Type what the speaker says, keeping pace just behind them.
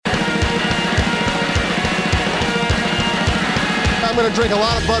I'm going to drink a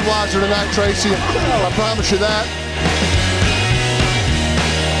lot of Budweiser tonight, Tracy. I promise you that.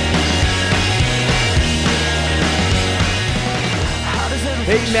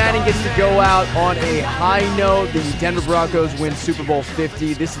 Peyton Manning gets to go out on a high note. The Denver Broncos win Super Bowl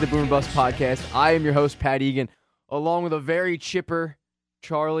 50. This is the Boomer Bust Podcast. I am your host, Pat Egan, along with a very chipper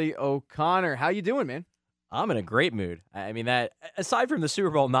Charlie O'Connor. How you doing, man? I'm in a great mood. I mean, that aside from the Super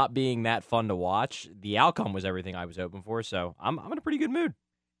Bowl not being that fun to watch, the outcome was everything I was hoping for, so I'm in a pretty good mood.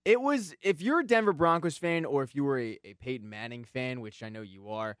 It was, if you're a Denver Broncos fan or if you were a Peyton Manning fan, which I know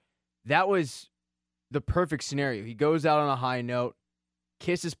you are, that was the perfect scenario. He goes out on a high note,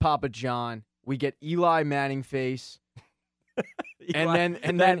 kisses Papa John. We get Eli Manning face. and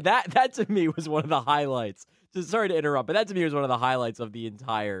then that to me was one of the highlights. So sorry to interrupt, but that to me was one of the highlights of the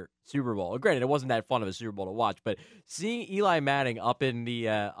entire Super Bowl. Granted, it wasn't that fun of a Super Bowl to watch, but seeing Eli Manning up in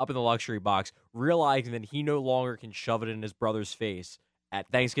the luxury box, realizing that he no longer can shove it in his brother's face at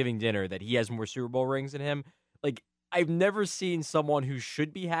Thanksgiving dinner, that he has more Super Bowl rings than him. Like, I've never seen someone who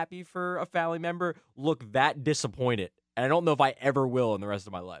should be happy for a family member look that disappointed. And I don't know if I ever will in the rest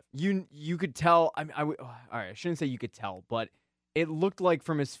of my life. You could tell. All right, I shouldn't say you could tell, but it looked like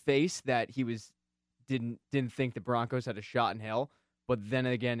from his face that he didn't think the Broncos had a shot in hell. But then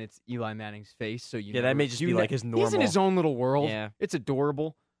again, it's Eli Manning's face, so that may just be like his normal. He's in his own little world. Yeah, it's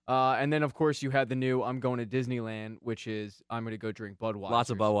adorable. And then of course you had the new "I'm going to Disneyland," which is I'm going to go drink Budweiser. Lots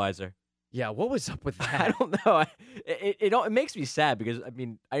of Budweiser. Yeah, what was up with that? I don't know. It makes me sad because I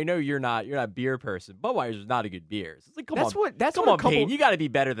mean I know you're not a beer person. Budweiser is not a good beer. It's like come on, Payne, you got to be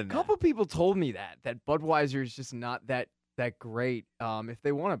better than that. A couple people told me that Budweiser is just not that great. If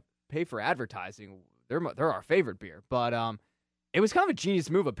they want to pay for advertising, they're our favorite beer. But it was kind of a genius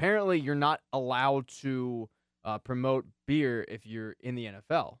move. Apparently, you're not allowed to promote beer if you're in the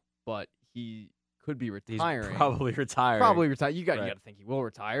NFL. But he could be retiring. He's probably retiring. Probably retire. You got to think he will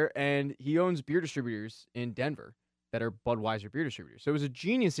retire. And he owns beer distributors in Denver that are Budweiser beer distributors. So it was a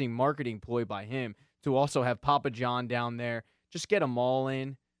genius marketing ploy by him to also have Papa John down there. Just get them all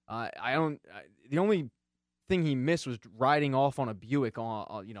in. The only thing he missed was riding off on a Buick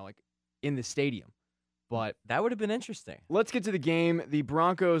like in the stadium. But that would have been interesting. Let's get to the game. The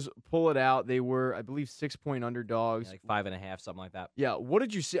Broncos pull it out. They were, I believe, 6-point underdogs. Yeah, like 5.5, something like that. Yeah. What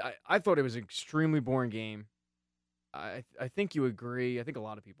did you see? I thought it was an extremely boring game. I think you agree. I think a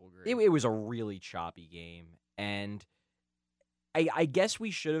lot of people agree. It was a really choppy game. And I guess we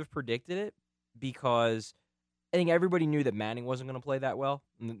should have predicted it because I think everybody knew that Manning wasn't going to play that well.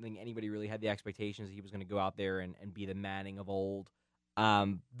 I don't think anybody really had the expectations that he was going to go out there and be the Manning of old.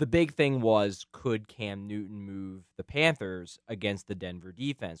 The big thing was, could Cam Newton move the Panthers against the Denver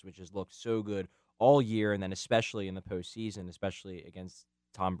defense, which has looked so good all year, and then especially in the postseason, especially against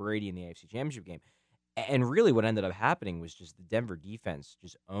Tom Brady in the AFC Championship game. And really what ended up happening was just the Denver defense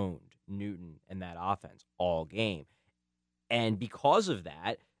just owned Newton and that offense all game. And because of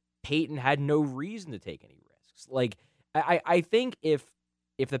that, Peyton had no reason to take any risks. Like, I think if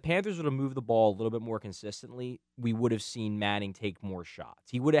the Panthers would have moved the ball a little bit more consistently, we would have seen Manning take more shots.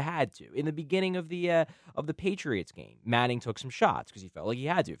 He would have had to. In the beginning of the Patriots game, Manning took some shots because he felt like he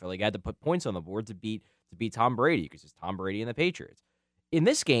had to. He felt like he had to put points on the board to beat Tom Brady because it's Tom Brady and the Patriots. In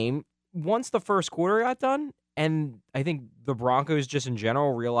this game, once the first quarter got done, and I think the Broncos just in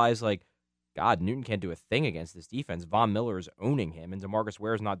general realized, like, God, Newton can't do a thing against this defense. Von Miller is owning him, and DeMarcus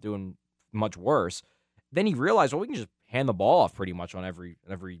Ware is not doing much worse. Then he realized, well, we can just hand the ball off pretty much on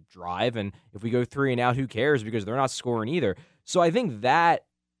every drive, and if we go 3 and out, who cares? Because they're not scoring either. So I think that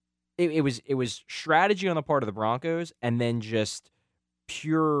it was strategy on the part of the Broncos, and then just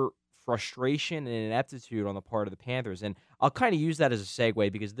pure frustration and ineptitude on the part of the Panthers. And I'll kind of use that as a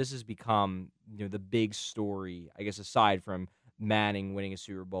segue because this has become the big story, I guess, aside from Manning winning a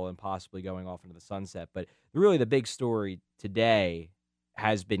Super Bowl and possibly going off into the sunset. But really the big story today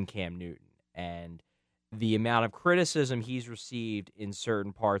has been Cam Newton and the amount of criticism he's received in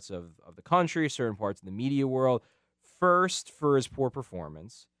certain parts of the country, certain parts of the media world. First, for his poor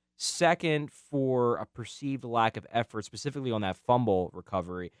performance. Second, for a perceived lack of effort, specifically on that fumble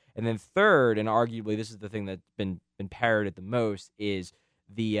recovery. And then third, and arguably this is the thing that's been parroted the most, is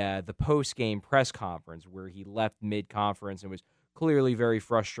the post-game press conference where he left mid-conference and was clearly very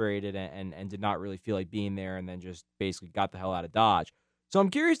frustrated and did not really feel like being there and then just basically got the hell out of Dodge. So I'm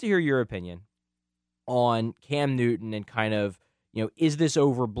curious to hear your opinion on Cam Newton and kind of, is this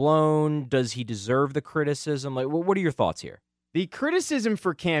overblown? Does he deserve the criticism? Like, what are your thoughts here? The criticism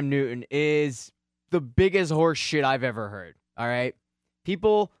for Cam Newton is the biggest horse shit I've ever heard, all right?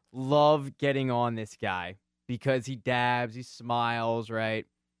 People love getting on this guy because he dabs, he smiles, right?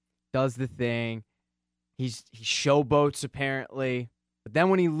 Does the thing. he showboats apparently. But then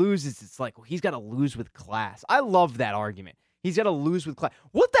when he loses, it's like, well, he's got to lose with class. I love that argument. He's got to lose with class.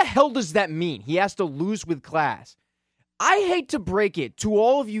 What the hell does that mean? He has to lose with class. I hate to break it to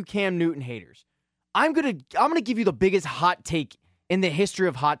all of you Cam Newton haters. I'm gonna give you the biggest hot take in the history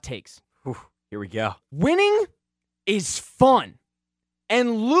of hot takes. Whew, here we go. Winning is fun,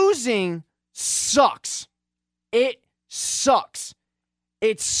 and losing sucks. It sucks.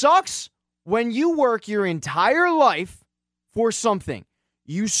 It sucks when you work your entire life for something.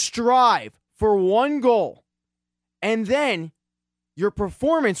 You strive for one goal, and then your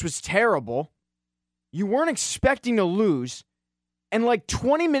performance was terrible. You weren't expecting to lose, and like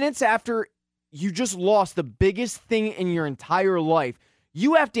 20 minutes after you just lost the biggest thing in your entire life,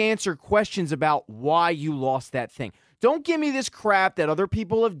 you have to answer questions about why you lost that thing. Don't give me this crap that other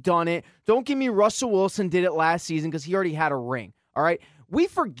people have done it. Don't give me Russell Wilson did it last season because he already had a ring, all right? We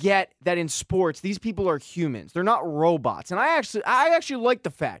forget that in sports, these people are humans. They're not robots. And I actually like the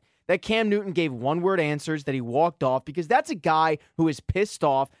fact that Cam Newton gave one-word answers, that he walked off, because that's a guy who is pissed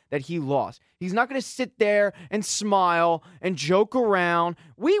off that he lost. He's not going to sit there and smile and joke around.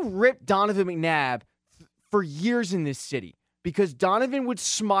 We ripped Donovan McNabb for years in this city because Donovan would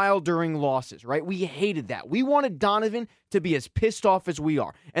smile during losses, right? We hated that. We wanted Donovan to be as pissed off as we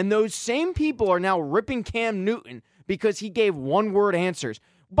are. And those same people are now ripping Cam Newton because he gave one-word answers.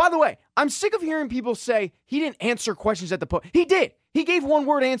 By the way, I'm sick of hearing people say he didn't answer questions at the post. He did. He gave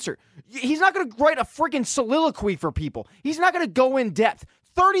one-word answer. He's not going to write a freaking soliloquy for people. He's not going to go in depth.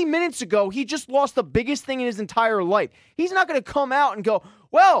 30 minutes ago, he just lost the biggest thing in his entire life. He's not going to come out and go,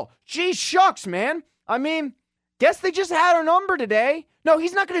 well, gee shucks, man. I mean, guess they just had our number today. No,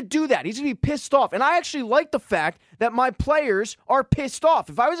 he's not going to do that. He's going to be pissed off. And I actually like the fact that my players are pissed off.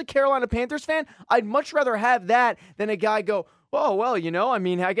 If I was a Carolina Panthers fan, I'd much rather have that than a guy go, oh, well, you know, I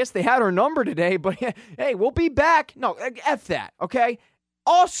mean, I guess they had our number today, but hey, we'll be back. No, F that, okay?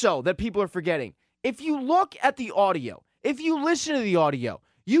 Also, that people are forgetting, if you look at the audio, if you listen to the audio,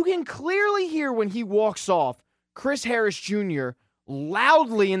 you can clearly hear when he walks off Chris Harris Jr.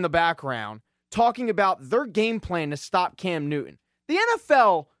 loudly in the background talking about their game plan to stop Cam Newton. The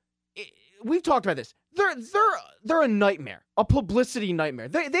NFL, we've talked about this. They're a nightmare, a publicity nightmare.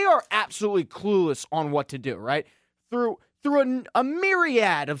 They are absolutely clueless on what to do, right? Through a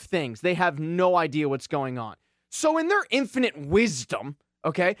myriad of things, they have no idea what's going on. So in their infinite wisdom,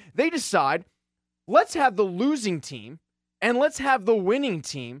 okay, they decide, let's have the losing team and let's have the winning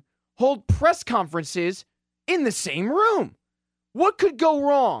team hold press conferences in the same room. What could go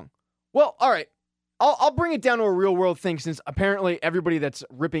wrong? Well, all right, I'll bring it down to a real-world thing, since apparently everybody that's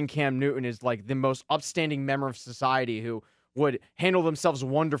ripping Cam Newton is like the most upstanding member of society who would handle themselves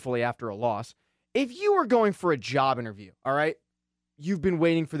wonderfully after a loss. If you were going for a job interview, all right, you've been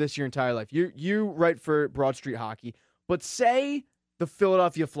waiting for this your entire life. You write for Broad Street Hockey, but say the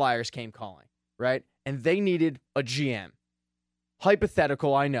Philadelphia Flyers came calling, right, and they needed a GM.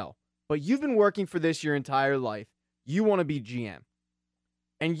 Hypothetical, I know, but you've been working for this your entire life. You want to be GM.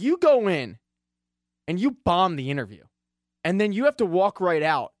 And you go in and you bomb the interview. And then you have to walk right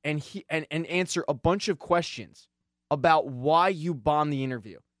out and answer a bunch of questions about why you bombed the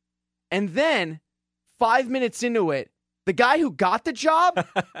interview. And then 5 minutes into it, the guy who got the job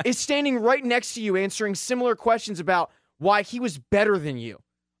is standing right next to you answering similar questions about why he was better than you.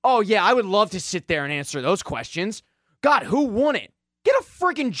 Oh, yeah, I would love to sit there and answer those questions. God, who won it? Get a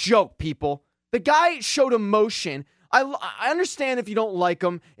freaking joke, people. The guy showed emotion. I understand if you don't like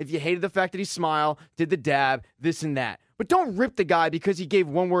him, if you hated the fact that he smiled, did the dab, this and that. But don't rip the guy because he gave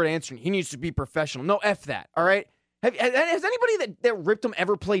one-word answer and he needs to be professional. No, F that, all right? Has anybody that ripped him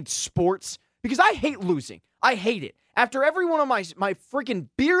ever played sports? Because I hate losing. I hate it. After every one of my freaking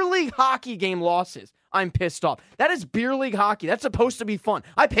beer league hockey game losses, I'm pissed off. That is beer league hockey. That's supposed to be fun.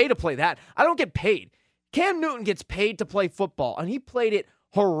 I pay to play that. I don't get paid. Cam Newton gets paid to play football, and he played it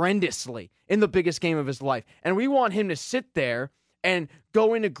horrendously in the biggest game of his life. And we want him to sit there and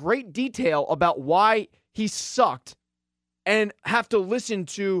go into great detail about why he sucked and have to listen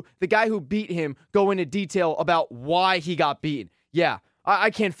to the guy who beat him go into detail about why he got beaten. Yeah, I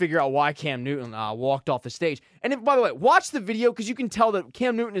can't figure out why Cam Newton walked off the stage. And by the way, watch the video because you can tell that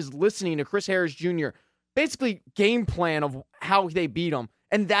Cam Newton is listening to Chris Harris Jr. basically game plan of how they beat him,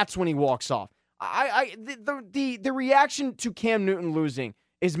 and that's when he walks off. The reaction to Cam Newton losing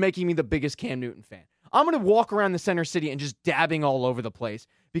is making me the biggest Cam Newton fan. I'm going to walk around the center city and just dabbing all over the place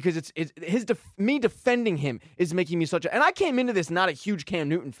because me defending him is making me such a... And I came into this not a huge Cam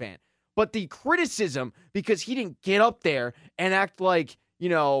Newton fan, but the criticism because he didn't get up there and act like, you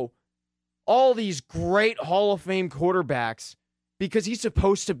know, all these great Hall of Fame quarterbacks because he's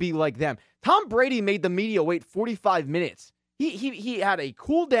supposed to be like them. Tom Brady made the media wait 45 minutes. He had a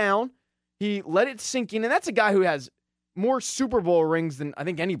cool down. He let it sink in, and that's a guy who has more Super Bowl rings than I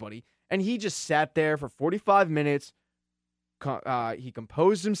think anybody. And he just sat there for 45 minutes. He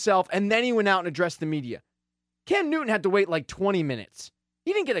composed himself, and then he went out and addressed the media. Cam Newton had to wait like 20 minutes.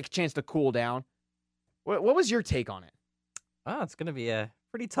 He didn't get a chance to cool down. What was your take on it? Oh, it's going to be a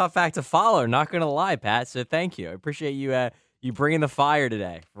pretty tough act to follow, not going to lie, Pat. So thank you. I appreciate you bringing the fire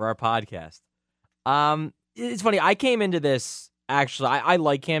today for our podcast. It's funny. I came into this, actually, I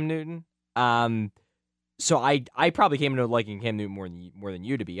like Cam Newton. So I probably came into liking Cam Newton more than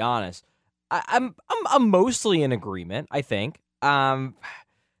you, to be honest. I'm mostly in agreement, I think.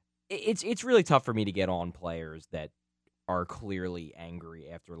 It's really tough for me to get on players that are clearly angry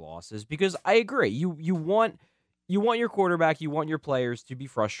after losses, because I agree. You want your quarterback, you want your players to be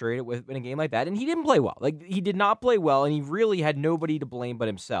frustrated in a game like that, and he didn't play well. Like, he did not play well, and he really had nobody to blame but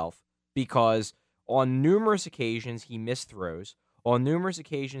himself, because on numerous occasions he missed throws. On numerous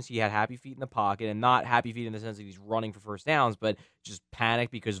occasions he had happy feet in the pocket, and not happy feet in the sense that he's running for first downs, but just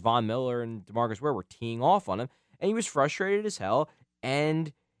panicked because Von Miller and DeMarcus Ware were teeing off on him, and he was frustrated as hell.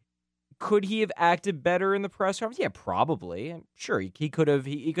 And could he have acted better in the press conference? Yeah, probably. I'm sure he could have.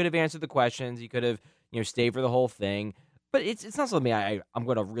 He could have answered the questions. He could have, stayed for the whole thing. But it's not something I'm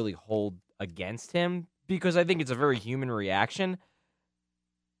going to really hold against him, because I think it's a very human reaction.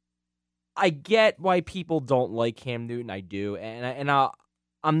 I get why people don't like Cam Newton. I do, and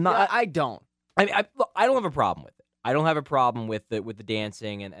I'm not. Yeah, I don't. I mean, I don't have a problem with it. I don't have a problem with the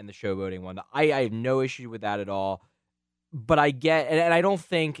dancing and the showboating one. I have no issue with that at all. But I get, and I don't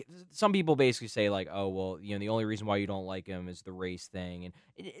think, some people basically say, like, oh, well, the only reason why you don't like him is the race thing.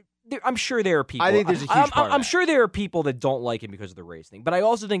 And I'm sure there are people. I think there's a huge part of I'm that. sure there are people that don't like him because of the race thing. But I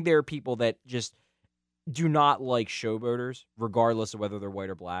also think there are people that just do not like showboaters, regardless of whether they're white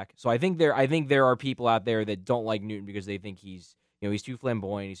or black. So I think there are people out there that don't like Newton because they think he's too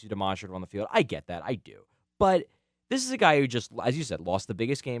flamboyant, he's too demonstrative on the field. I get that. I do. But this is a guy who just, as you said, lost the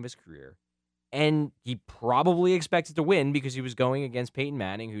biggest game of his career. And he probably expected to win because he was going against Peyton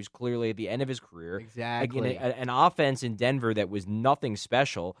Manning, who's clearly at the end of his career. Exactly. An offense in Denver that was nothing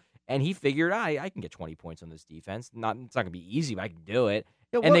special. And he figured, I can get 20 points on this defense. It's not going to be easy, but I can do it.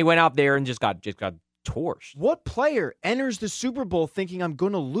 Yeah, and they went out there and just got torched. What player enters the Super Bowl thinking I'm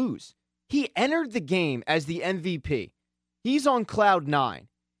going to lose? He entered the game as the MVP. He's on cloud 9.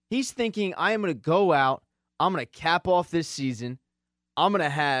 He's thinking, I am going to go out. I'm going to cap off this season. I'm going to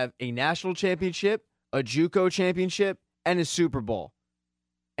have a national championship, a JUCO championship, and a Super Bowl.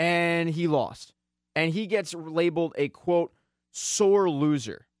 And he lost. And he gets labeled a, quote, sore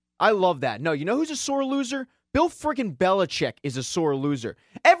loser. I love that. No, you know who's a sore loser? Bill freaking Belichick is a sore loser.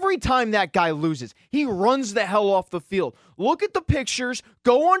 Every time that guy loses, he runs the hell off the field. Look at the pictures,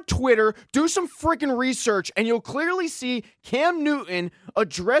 go on Twitter, do some freaking research, and you'll clearly see Cam Newton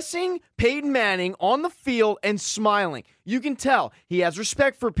addressing Peyton Manning on the field and smiling. You can tell he has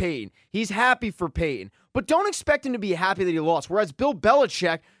respect for Peyton. He's happy for Peyton. But don't expect him to be happy that he lost. Whereas Bill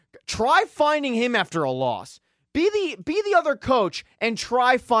Belichick, try finding him after a loss. Be the other coach and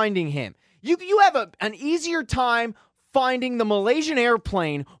try finding him. You have an easier time finding the Malaysian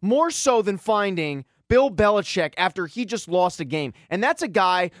airplane more so than finding Bill Belichick after he just lost a game. And that's a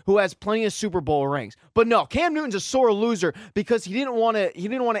guy who has plenty of Super Bowl rings. But no, Cam Newton's a sore loser because he didn't want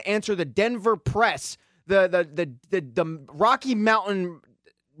to answer the Denver press, the Rocky Mountain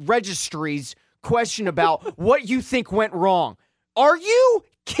Registry's question about what you think went wrong. Are you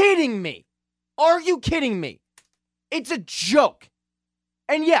kidding me? Are you kidding me? It's a joke.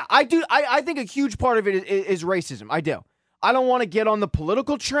 And yeah, I do. I think a huge part of it is racism. I do. I don't want to get on the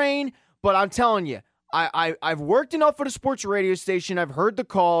political train, but I'm telling you, I've worked enough at a sports radio station. I've heard the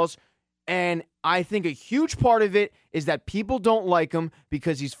calls, and I think a huge part of it is that people don't like him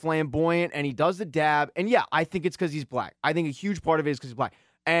because he's flamboyant and he does the dab. And yeah, I think it's because he's black. I think a huge part of it is because he's black.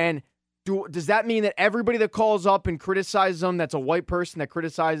 And does that mean that everybody that calls up and criticizes him, that's a white person that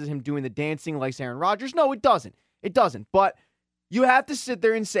criticizes him doing the dancing likes Aaron Rodgers? No, it doesn't. It doesn't. But you have to sit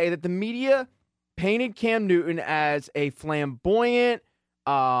there and say that the media painted Cam Newton as a flamboyant,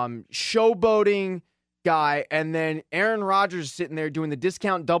 showboating guy, and then Aaron Rodgers is sitting there doing the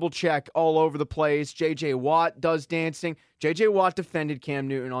discount double check all over the place. J.J. Watt does dancing. J.J. Watt defended Cam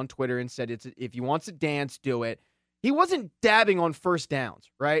Newton on Twitter and said, if he wants to dance, do it. He wasn't dabbing on first downs,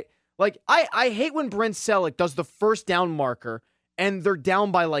 right? Like, I hate when Brent Selleck does the first down marker and they're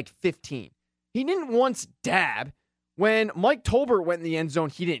down by like 15. He didn't once dab. When Mike Tolbert went in the end zone,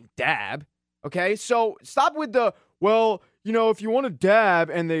 he didn't dab. Okay, so stop with the, well, if you want to dab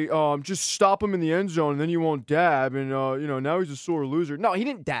and they just stop him in the end zone and then you won't dab and, now he's a sore loser. No, he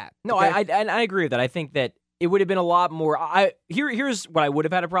didn't dab. No, okay? I agree with that. I think that it would have been a lot more. Here's what I would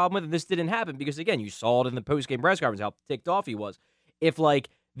have had a problem with, and this didn't happen because, again, you saw it in the post-game press conference how ticked off he was. If,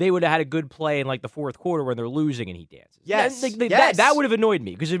 they would have had a good play in, the fourth quarter when they're losing and he dances. Yes. Yes. That would have annoyed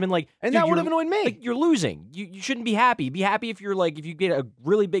me because it would have been like... And that would have annoyed me. You're losing. You shouldn't be happy. Be happy if you're, if you get a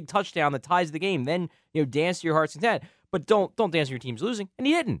really big touchdown that ties the game, then, dance to your heart's content. But don't dance when your team's losing. And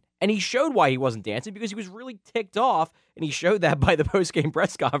he didn't. And he showed why he wasn't dancing because he was really ticked off, and he showed that by the post-game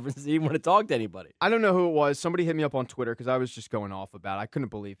press conference. He didn't want to talk to anybody. I don't know who it was. Somebody hit me up on Twitter because I was just going off about it. I couldn't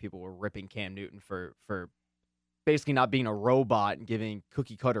believe people were ripping Cam Newton for basically not being a robot and giving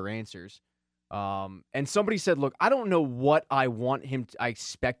cookie-cutter answers. And somebody said, look, I don't know what I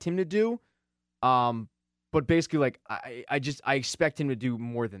expect him to do, but basically, I expect him to do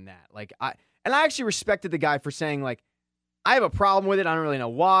more than that. I actually respected the guy for saying, I have a problem with it. I don't really know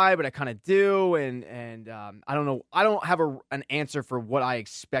why, but I kind of do. And I don't know. I don't have an answer for what I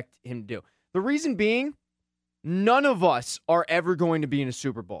expect him to do. The reason being, none of us are ever going to be in a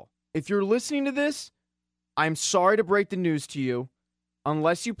Super Bowl. If you're listening to this, I'm sorry to break the news to you.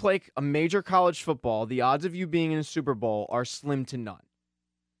 Unless you play a major college football, the odds of you being in a Super Bowl are slim to none.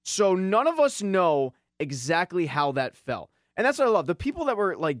 So none of us know exactly how that felt. And that's what I love. The people that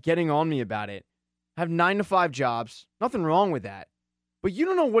were getting on me about it have 9-to-5 jobs. Nothing wrong with that. But you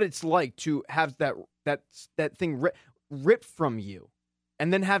don't know what it's like to have that thing ripped from you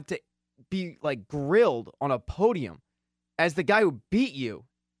and then have to be grilled on a podium as the guy who beat you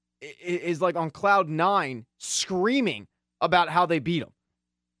is on cloud 9 screaming about how they beat him.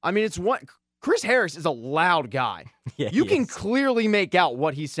 I mean, Chris Harris is a loud guy. Yeah, you can clearly make out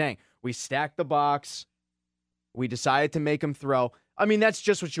what he's saying. We stacked the box. We decided to make him throw. I mean, that's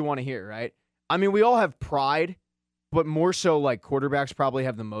just what you want to hear, right? I mean, we all have pride, but more so quarterbacks probably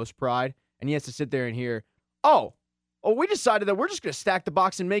have the most pride. And he has to sit there and hear, we decided that we're just going to stack the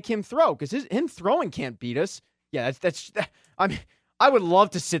box and make him throw because him throwing can't beat us. Yeah, I mean, I would love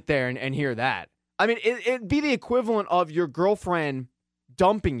to sit there and hear that. I mean, it'd be the equivalent of your girlfriend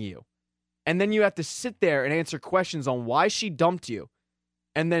dumping you, and then you have to sit there and answer questions on why she dumped you.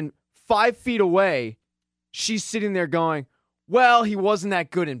 And then 5 feet away, she's sitting there going, well, he wasn't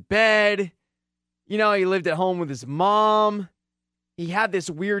that good in bed. He lived at home with his mom. He had this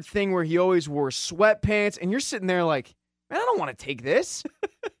weird thing where he always wore sweatpants. And you're sitting there like, man, I don't want to take this.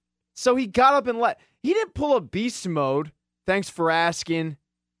 So he got up and he didn't pull a beast mode. Thanks for asking.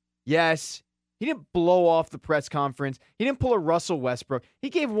 Yes. He didn't blow off the press conference. He didn't pull a Russell Westbrook. He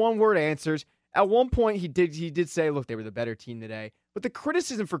gave one-word answers. At one point, he did say, look, they were the better team today. But the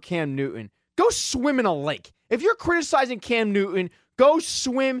criticism for Cam Newton, go swim in a lake. If you're criticizing Cam Newton, go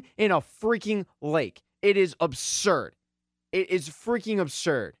swim in a freaking lake. It is absurd. It is freaking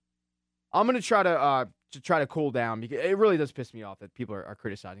absurd. I'm going to try to cool down because it really does piss me off that people are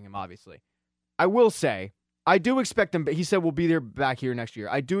criticizing him, obviously. I will say, I do expect him. He said we'll be back here next year.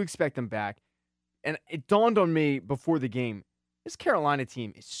 I do expect him back. And it dawned on me before the game, this Carolina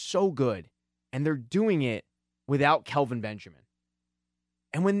team is so good, and they're doing it without Kelvin Benjamin.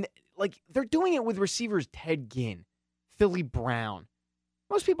 And when, they're doing it with receivers Ted Ginn, Philly Brown.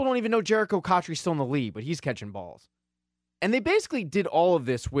 Most people don't even know Jericho Cotchery's still in the league, but he's catching balls. And they basically did all of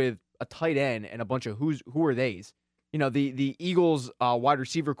this with a tight end and a bunch of who are theys. The Eagles wide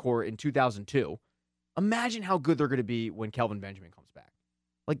receiver core in 2002. Imagine how good they're going to be when Kelvin Benjamin comes back.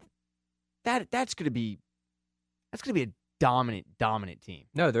 That's going to be a dominant team.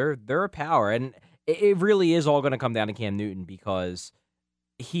 No, they're a power, and it really is all going to come down to Cam Newton because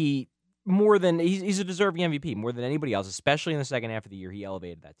he's a deserving MVP more than anybody else, especially in the second half of the year. He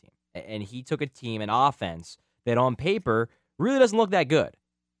elevated that team, and he took a team, an offense that on paper really doesn't look that good.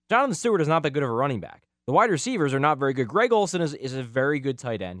 Jonathan Stewart is not that good of a running back. The wide receivers are not very good. Greg Olsen is a very good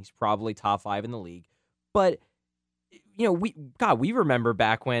tight end. He's probably top 5 in the league, but. We remember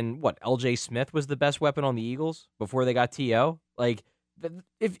back when LJ Smith was the best weapon on the Eagles before they got T.O.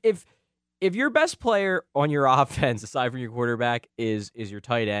 If your best player on your offense, aside from your quarterback, is your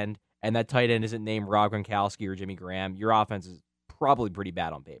tight end, and that tight end isn't named Rob Gronkowski or Jimmy Graham, your offense is probably pretty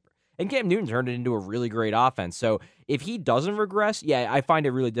bad on paper. And Cam Newton turned it into a really great offense. So if he doesn't regress, I find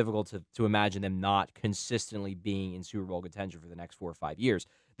it really difficult to imagine them not consistently being in Super Bowl contention for the next 4 or 5 years.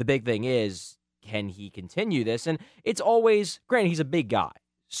 The big thing is, can he continue this? And it's always, granted, he's a big guy,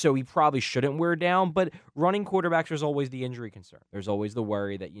 so he probably shouldn't wear down, but running quarterbacks, there's always the injury concern. There's always the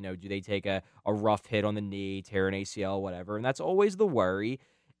worry that, do they take a rough hit on the knee, tear an ACL, whatever, and that's always the worry.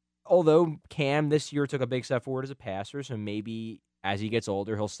 Although Cam this year took a big step forward as a passer, so maybe as he gets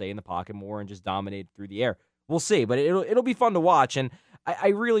older, he'll stay in the pocket more and just dominate through the air. we'll see. But it'll be fun to watch, and I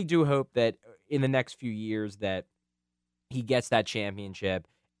really do hope that in the next few years that he gets that championship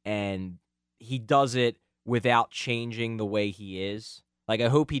and he does it without changing the way he is. Like I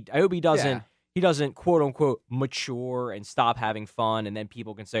hope he doesn't. Yeah. He doesn't, quote unquote, mature and stop having fun, and then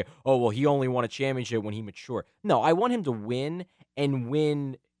people can say, "Oh, well, he only won a championship when he matured." No, I want him to win and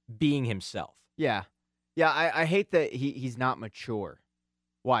win being himself. Yeah. I hate that he's not mature.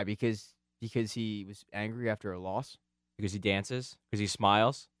 Why? Because he was angry after a loss. Because he dances. Because he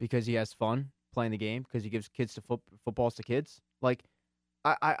smiles. Because he has fun playing the game. Because he gives kids to footballs to kids. Like,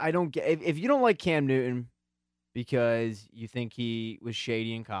 I don't get if you don't like Cam Newton because you think he was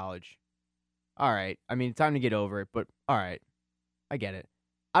shady in college. All right. I mean, time to get over it, but all right. I get it.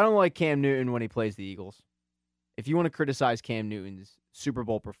 I don't like Cam Newton when he plays the Eagles. If you want to criticize Cam Newton's Super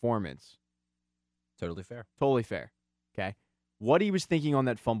Bowl performance, Totally fair. totally fair. Okay. What he was thinking on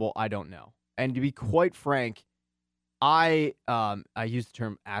that fumble, I don't know. And to be quite frank, I use the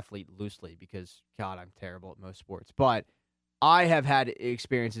term athlete loosely because, God, I'm terrible at most sports. But I have had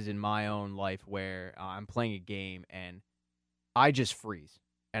experiences in my own life where I'm playing a game and I just freeze.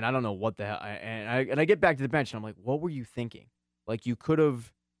 And I don't know what the hell. And I get back to the bench and I'm like, what were you thinking? Like, you could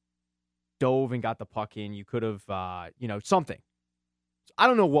have dove and got the puck in. You could have, something. So I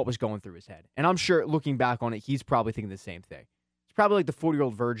don't know what was going through his head. And I'm sure looking back on it, he's probably thinking the same thing. It's probably like the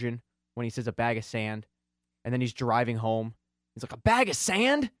 40-year-old virgin when he says a bag of sand and then he's driving home. He's like, a bag of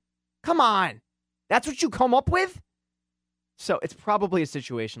sand? Come on. That's what you come up with? So it's probably a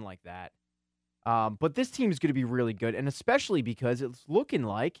situation like that. But this team is going to be really good, and especially because it's looking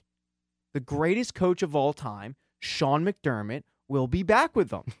like the greatest coach of all time, Sean McDermott, will be back with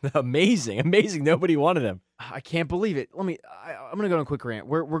them. Amazing. Nobody wanted him. I can't believe it. I'm going to go on a quick rant.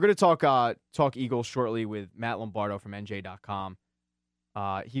 We're going to talk Eagles shortly with Matt Lombardo from NJ.com.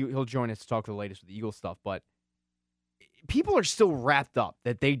 He'll join us to talk the latest with the Eagles stuff, but people are still wrapped up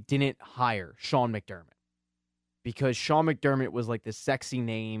that they didn't hire Sean McDermott because Sean McDermott was like the sexy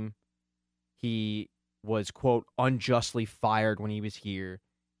name. He was, quote, unjustly fired when he was here.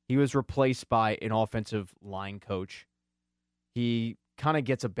 He was replaced by an offensive line coach. He kind of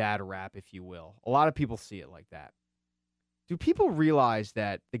gets a bad rap, if you will. A lot of people see it like that. Do people realize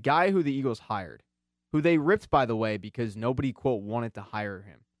that the guy who the Eagles hired, who they ripped, by the way, because nobody, quote, wanted to hire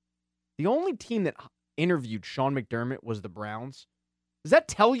him, the only team that interviewed Sean McDermott was the Browns? Does that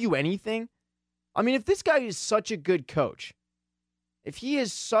tell you anything? I mean, if this guy is such a good coach, if he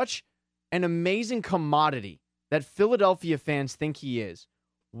is such an amazing commodity that Philadelphia fans think he is,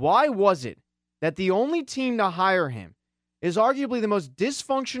 why was it that the only team to hire him is arguably the most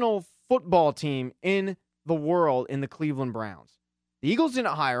dysfunctional football team in the world in the Cleveland Browns? The Eagles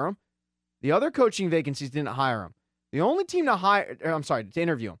didn't hire him. The other coaching vacancies didn't hire him. The only team to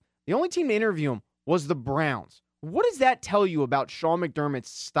interview him. The only team to interview him was the Browns. What does that tell you about Sean McDermott's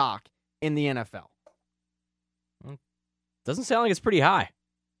stock in the NFL? Doesn't sound like it's pretty high.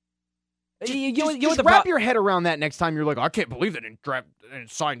 Just wrap your head around that next time you're like, I can't believe they didn't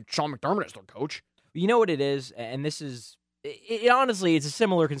sign Sean McDermott as their coach. You know what it is, and this is, honestly, it's a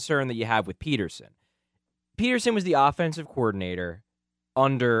similar concern that you have with Peterson. Peterson was the offensive coordinator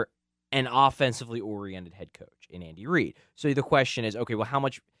under an offensively oriented head coach in Andy Reid. So the question is, okay, well, how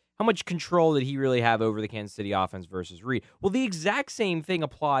much control did he really have over the Kansas City offense versus Reid? Well, the exact same thing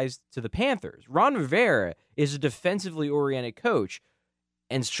applies to the Panthers. Ron Rivera is a defensively oriented coach,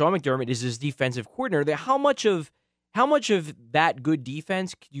 and Sean McDermott is his defensive coordinator. How much of that good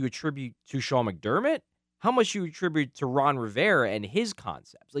defense can you attribute to Sean McDermott? How much you attribute to Ron Rivera and his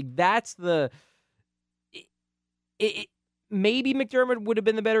concepts? Like, that's the... Maybe McDermott would have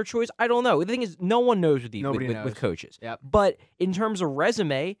been the better choice. I don't know. The thing is, no one knows with coaches. Yep. But in terms of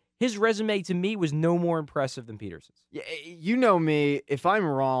resume, his resume to me was no more impressive than Peterson's. Yeah, you know me. If I'm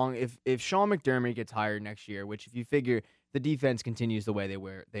wrong, if Sean McDermott gets hired next year, which if you figure the defense continues the way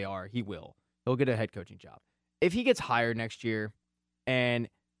they are, he will. He'll get a head coaching job. If he gets hired next year and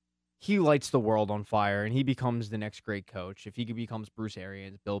he lights the world on fire and he becomes the next great coach, if he becomes Bruce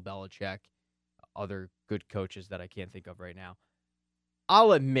Arians, Bill Belichick, other good coaches that I can't think of right now,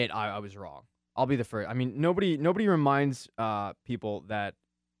 I'll admit I was wrong. I'll be the first. I mean, nobody reminds people that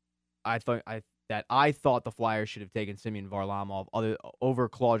I thought the Flyers should have taken Semyon Varlamov over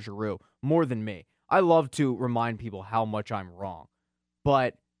Claude Giroux more than me. I love to remind people how much I'm wrong.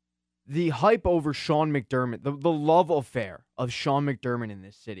 But the hype over Sean McDermott, the love affair of Sean McDermott in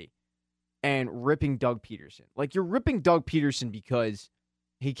this city, and ripping Doug Peterson. Like, you're ripping Doug Peterson because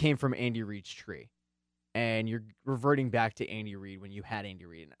he came from Andy Reid's tree. And you're reverting back to Andy Reid when you had Andy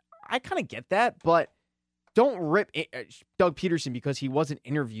Reid. And I kind of get that, but don't rip Doug Peterson because he wasn't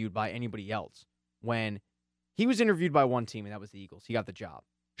interviewed by anybody else when He was interviewed by one team, and that was the Eagles. He got the job.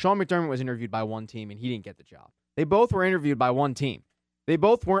 Sean McDermott was interviewed by one team, and he didn't get the job. They both were interviewed by one team. They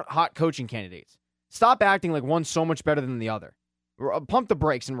both weren't hot coaching candidates. Stop acting like one's so much better than the other. Pump the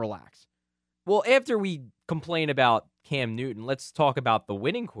brakes and relax. Well, after we complain about Cam Newton, let's talk about the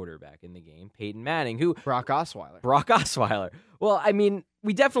winning quarterback in the game, Peyton Manning, who... Brock Osweiler. Well, I mean,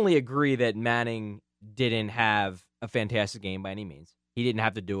 we definitely agree that Manning didn't have a fantastic game by any means. He didn't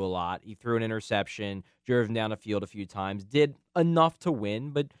have to do a lot. He threw an interception, drove him down the field a few times, did enough to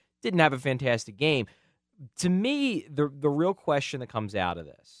win, but didn't have a fantastic game. To me, the real question that comes out of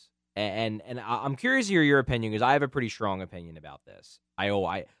this, and I'm curious to hear your opinion because I have a pretty strong opinion about this. I've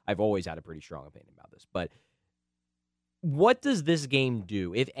always had a pretty strong opinion about this, but what does this game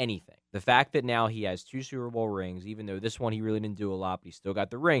do, if anything? The fact that now he has 2 Super Bowl rings, even though this one he really didn't do a lot, but he still got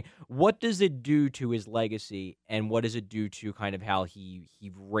the ring. What does it do to his legacy, and what does it do to kind of how he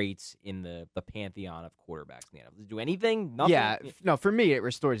rates in the pantheon of quarterbacks in the NFL? Does it do anything? Nothing? Yeah, no, for me, it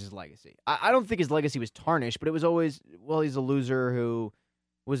restores his legacy. I don't think his legacy was tarnished, but it was always, well, he's a loser who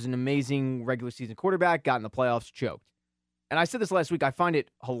was an amazing regular season quarterback, got in the playoffs, choked. And I said this last week, I find it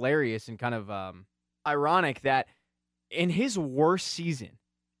hilarious and kind of ironic that in his worst season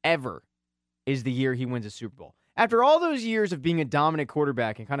ever is the year he wins a Super Bowl. After all those years of being a dominant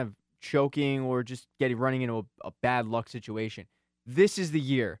quarterback and kind of choking or just running into a bad luck situation, this is the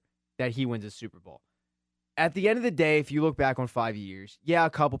year that he wins a Super Bowl. At the end of the day, if you look back on 5 years, yeah, a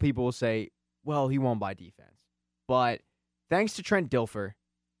couple people will say, well, he won by defense. But thanks to Trent Dilfer,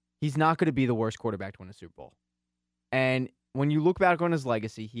 he's not going to be the worst quarterback to win a Super Bowl. And when you look back on his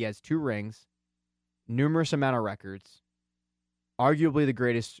legacy, he has 2 rings, numerous amount of records, arguably the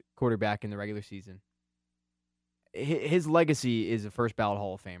greatest quarterback in the regular season. His legacy is a first ballot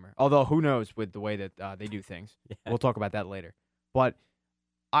Hall of Famer. Although, who knows with the way that they do things. Yeah. We'll talk about that later. But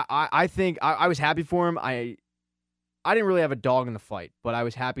I think I was happy for him. I didn't really have a dog in the fight, but I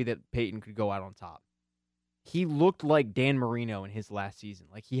was happy that Peyton could go out on top. He looked like Dan Marino in his last season.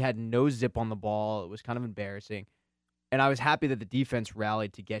 Like, he had no zip on the ball. It was kind of embarrassing. And I was happy that the defense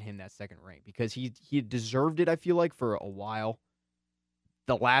rallied to get him that second ring because he deserved it, I feel like, for a while.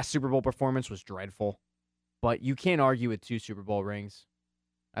 The last Super Bowl performance was dreadful, but you can't argue with 2 Super Bowl rings.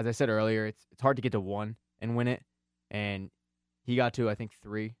 As I said earlier, it's hard to get to 1 and win it, and he got to, I think,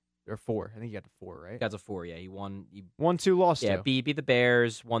 3 or 4. I think he got to 4, right? Got to 4, yeah. He won. 1, 2, lost 2. Yeah, beat the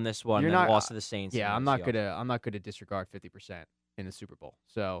Bears, won this one, and then lost to the Saints. Yeah, I'm not gonna disregard 50% in the Super Bowl.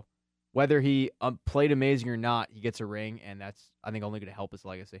 So whether he played amazing or not, he gets a ring, and that's, I think, only going to help his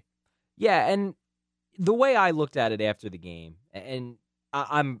legacy. Yeah, and the way I looked at it after the game, and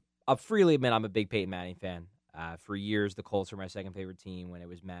I'll freely admit I'm a big Peyton Manning fan. For years, the Colts were my second favorite team when it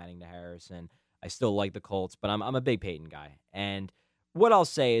was Manning to Harrison. I still like the Colts, but I'm a big Peyton guy. And what I'll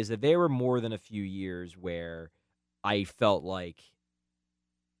say is that there were more than a few years where I felt like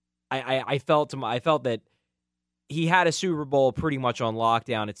I felt that he had a Super Bowl pretty much on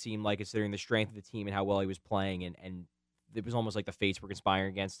lockdown. It seemed like, considering the strength of the team and how well he was playing, and it was almost like the fates were conspiring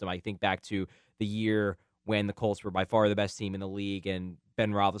against him. I think back to the year when the Colts were by far the best team in the league, and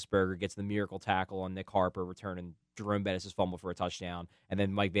Ben Roethlisberger gets the miracle tackle on Nick Harper, returning Jerome Bettis' fumble for a touchdown, and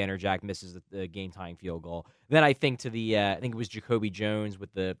then Mike Vanderjagt misses the game-tying field goal. Then I think to I think it was Jacoby Jones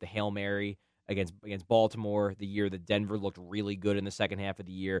with the Hail Mary against Baltimore, the year that Denver looked really good in the second half of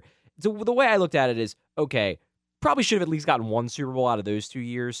the year. So the way I looked at it is, okay, probably should have at least gotten 1 Super Bowl out of those 2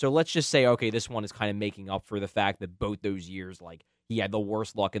 years. So let's just say, okay, this one is kind of making up for the fact that both those years, like, he had the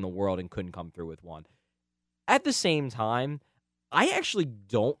worst luck in the world and couldn't come through with one. At the same time, I actually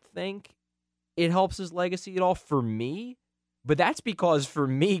don't think it helps his legacy at all for me, but that's because for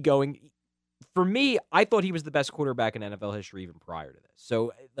me, I thought he was the best quarterback in NFL history even prior to this.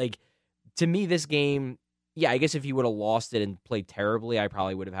 So, like, to me, this game, yeah, I guess if he would have lost it and played terribly, I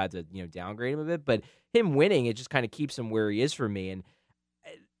probably would have had to, downgrade him a bit, but him winning, it just kind of keeps him where he is for me. And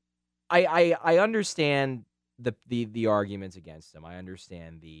I understand the arguments against him. I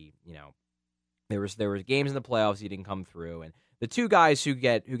understand there was games in the playoffs he didn't come through, and the 2 guys who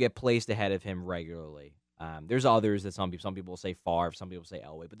get placed ahead of him regularly. There's others that some people will say Favre, some people say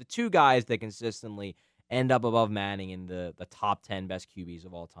Elway, but the 2 guys that consistently end up above Manning in the top 10 best QBs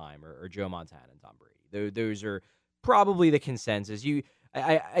of all time are Joe Montana and Tom Brady. Those are probably the consensus.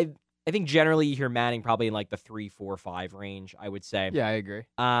 I think generally you hear Manning probably in like the 3, 4, 5 range, I would say. Yeah, I agree.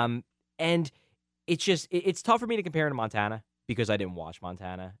 And it's tough for me to compare him to Montana because I didn't watch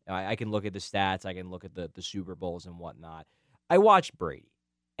Montana. I can look at the stats, I can look at the Super Bowls and whatnot. I watched Brady,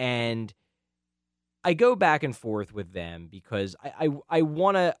 and I go back and forth with them because I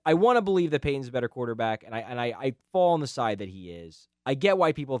wanna believe that Peyton's a better quarterback, and I fall on the side that he is. I get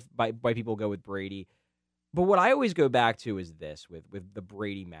why people go with Brady. But what I always go back to is this with the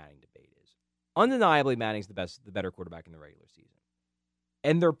Brady Manning debate is undeniably Manning's the better quarterback in the regular season,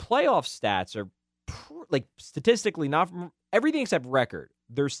 and their playoff stats are like statistically not from everything except record.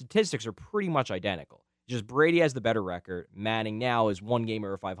 Their statistics are pretty much identical. Just Brady has the better record. Manning now is 1 game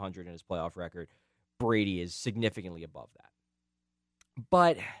over 500 in his playoff record. Brady is significantly above that.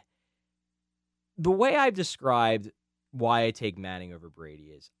 But the way I've described why I take Manning over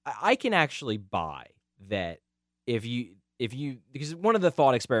Brady is I can actually buy that if you because one of the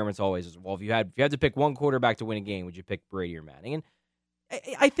thought experiments always is, well, if you had to pick one quarterback to win a game, would you pick Brady or Manning? And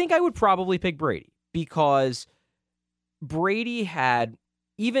I think I would probably pick Brady because Brady had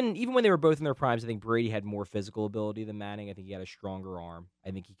even when they were both in their primes, I think Brady had more physical ability than Manning. I think he had a stronger arm. I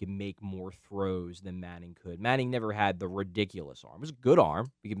think he could make more throws than Manning could. Manning never had the ridiculous arm. It was a good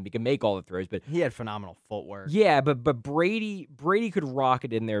arm. He can make all the throws, but he had phenomenal footwork. Yeah, but Brady could rock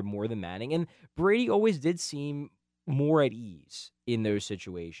it in there more than Manning, and Brady always did seem more at ease in those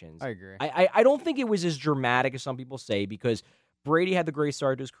situations. I agree. I don't think it was as dramatic as some people say because Brady had the great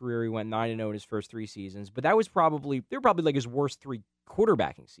start to his career. He went 9-0 in his first 3 seasons, but they were probably like his worst 3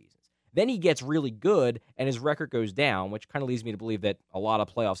 quarterbacking seasons. Then he gets really good, and his record goes down, which kind of leads me to believe that a lot of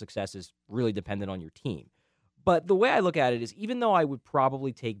playoff success is really dependent on your team. But the way I look at it is, even though I would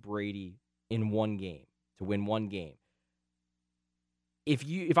probably take Brady in one game to win one game,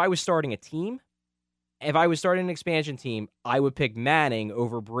 if I was starting a team, if I was starting an expansion team, I would pick Manning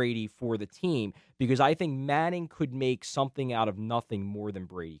over Brady for the team because I think Manning could make something out of nothing more than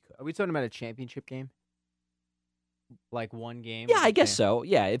Brady could. Are we talking about a championship game? Like one game? Yeah, I guess so.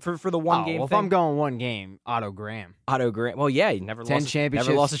 Yeah, for the one game. Well, if I'm going one game, Otto Graham. Well, yeah, he never 10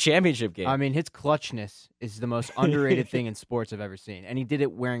 never lost a championship game. I mean, his clutchness is the most underrated thing in sports I've ever seen, and he did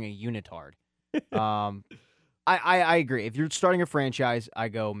it wearing a unitard. I agree. If you're starting a franchise, I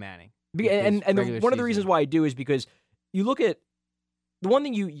go Manning. And one of the reasons why I do is because you look at the one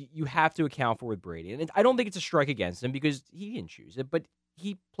thing you have to account for with Brady, and I don't think it's a strike against him because he didn't choose it, but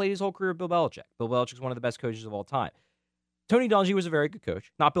he played his whole career with Bill Belichick. Bill Belichick's one of the best coaches of all time. Tony Dungy was a very good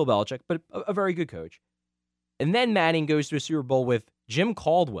coach. Not Bill Belichick, but a very good coach. And then Manning goes to a Super Bowl with Jim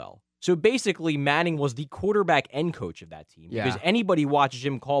Caldwell. So basically, Manning was the quarterback and coach of that team because anybody watched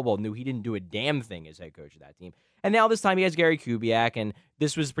Jim Caldwell knew he didn't do a damn thing as head coach of that team. And now this time he has Gary Kubiak, and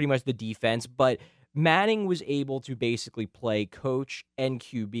this was pretty much the defense. But Manning was able to basically play coach and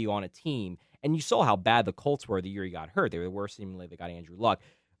QB on a team. And you saw how bad the Colts were the year he got hurt. They were the worst seemingly. They got Andrew Luck.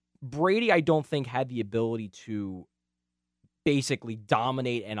 Brady, I don't think, had the ability to basically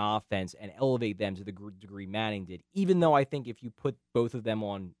dominate an offense and elevate them to the degree Manning did, even though I think if you put both of them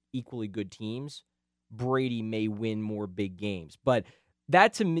on equally good teams, Brady may win more big games. But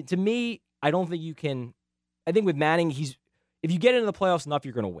that, to me, I don't think you can. I think with Manning, if you get into the playoffs enough,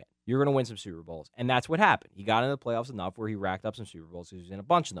 you're going to win. You're going to win some Super Bowls. And that's what happened. He got into the playoffs enough where he racked up some Super Bowls. He was in a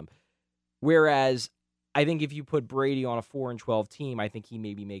bunch of them. Whereas I think if you put Brady on a 4-12 team, I think he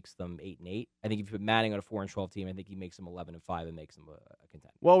maybe makes them 8-8. I think if you put Manning on a 4-12 team, I think he makes them 11-5 and makes them a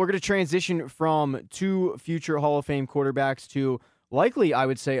contender. Well, we're going to transition from 2 future Hall of Fame quarterbacks to likely, I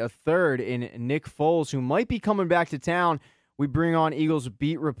would say, a third in Nick Foles, who might be coming back to town. We bring on Eagles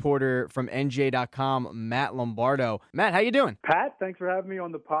beat reporter from NJ.com, Matt Lombardo. Matt, how you doing? Pat, thanks for having me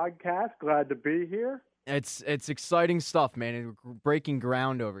on the podcast. Glad to be here. It's exciting stuff, man. We're breaking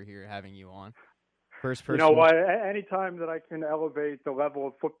ground over here having you on. First person. You know what? Anytime that I can elevate the level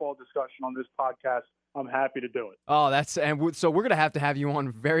of football discussion on this podcast, I'm happy to do it. Oh, so we're gonna have to have you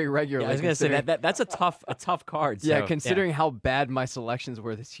on very regularly. Yeah, I was gonna say that's a tough card. Yeah, considering how bad my selections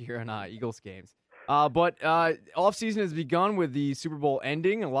were this year on Eagles games. But offseason has begun with the Super Bowl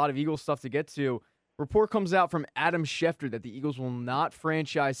ending. A lot of Eagles stuff to get to. Report comes out from Adam Schefter that the Eagles will not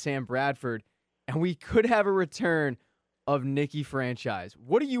franchise Sam Bradford, and we could have a return of Nicky franchise.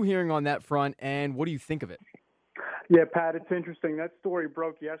 What are you hearing on that front, and what do you think of it? Yeah, Pat, it's interesting. That story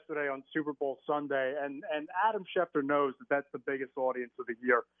broke yesterday on Super Bowl Sunday, and Adam Schefter knows that that's the biggest audience of the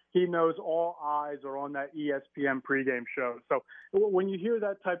year. He knows all eyes are on that ESPN pregame show. So when you hear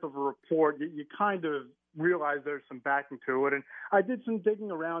that type of a report, you kind of realize there's some backing to it. And I did some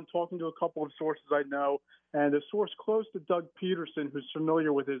digging around, talking to a couple of sources I know, and a source close to Doug Peterson, who's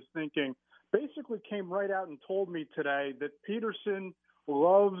familiar with his thinking, basically came right out and told me today that Peterson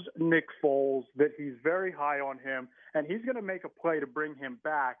loves Nick Foles, that he's very high on him, and he's going to make a play to bring him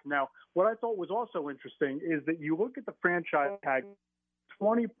back. Now, what I thought was also interesting is that you look at the franchise tag,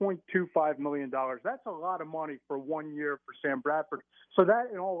 $20.25 million. That's a lot of money for 1 year for Sam Bradford. So that,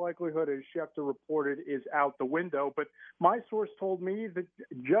 in all likelihood, as Schefter reported, is out the window. But my source told me that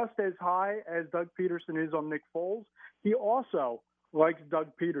just as high as Doug Peterson is on Nick Foles, he also likes Doug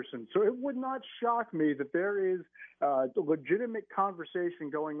Peterson. So it would not shock me that there is a legitimate conversation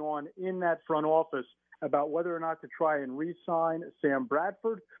going on in that front office about whether or not to try and re-sign Sam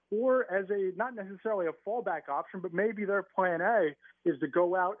Bradford, or as a not necessarily a fallback option, but maybe their plan A is to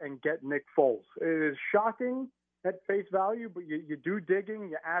go out and get Nick Foles. It is shocking at face value, but you do digging,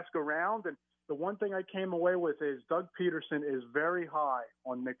 you ask around, and the one thing I came away with is Doug Peterson is very high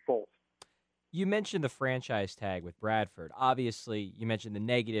on Nick Foles. You mentioned the franchise tag with Bradford. Obviously, you mentioned the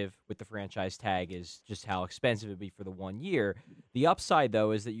negative with the franchise tag is just how expensive it would be for the 1 year. The upside,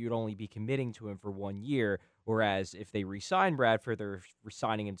 though, is that you'd only be committing to him for 1 year, whereas if they re-sign Bradford, they're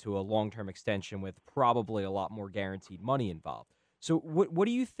signing him to a long-term extension with probably a lot more guaranteed money involved. So what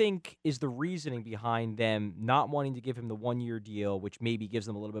do you think is the reasoning behind them not wanting to give him the 1 year deal, which maybe gives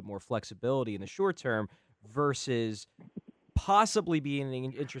them a little bit more flexibility in the short term, versus possibly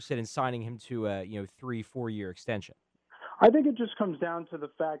being interested in signing him to a 3-4 year extension? I think it just comes down to the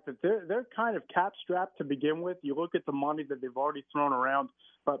fact that they're kind of cap strapped to begin with. You look at the money that they've already thrown around,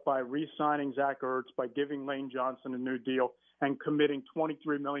 but by re-signing Zach Ertz, by giving Lane Johnson a new deal, and committing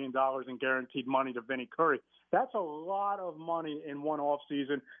 $23 million in guaranteed money to Vinny Curry. That's a lot of money in one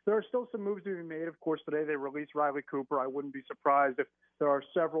offseason. There are still some moves to be made. Of course, today they released Riley Cooper. I wouldn't be surprised if there are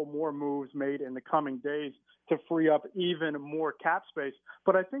several more moves made in the coming days to free up even more cap space.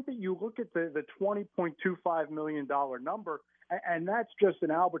 But I think that you look at the $20.25 million number, and that's just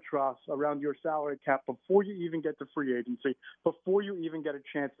an albatross around your salary cap before you even get to free agency, before you even get a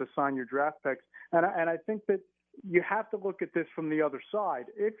chance to sign your draft picks. And I think that you have to look at this from the other side.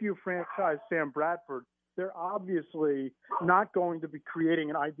 If you franchise Sam Bradford, they're obviously not going to be creating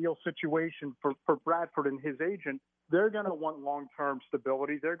an ideal situation for Bradford and his agent. They're going to want long-term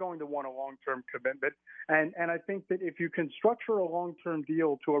stability. They're going to want a long-term commitment. And I think that if you can structure a long-term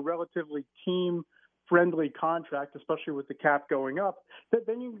deal to a relatively team-friendly contract, especially with the cap going up, that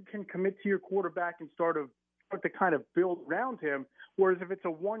then you can commit to your quarterback and start to kind of build around him. Whereas if it's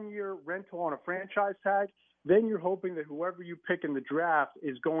a 1 year rental on a franchise tag, then you're hoping that whoever you pick in the draft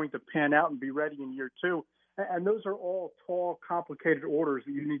is going to pan out and be ready in year two. And those are all tall, complicated orders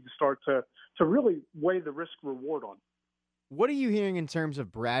that you need to start to really weigh the risk-reward on. What are you hearing in terms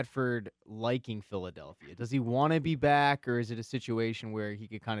of Bradford liking Philadelphia? Does he want to be back, or is it a situation where he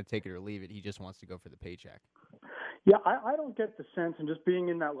could kind of take it or leave it? He just wants to go for the paycheck. Yeah, I don't get the sense, and just being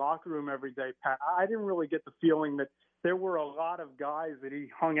in that locker room every day, Pat, I didn't really get the feeling that there were a lot of guys that he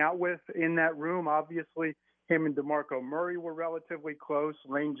hung out with in that room. Obviously, him and DeMarco Murray were relatively close.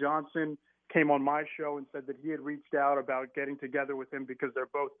 Lane Johnson came on my show and said that he had reached out about getting together with him because they're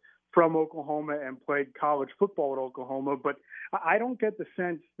both from Oklahoma and played college football at Oklahoma. But I don't get the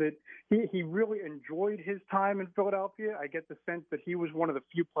sense that he really enjoyed his time in Philadelphia. I get the sense that he was one of the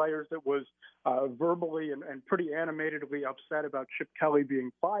few players that was verbally and pretty animatedly upset about Chip Kelly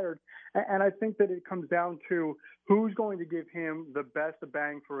being fired. And I think that it comes down to who's going to give him the best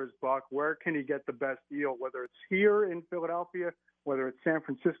bang for his buck, where can he get the best deal, whether it's here in Philadelphia, whether it's San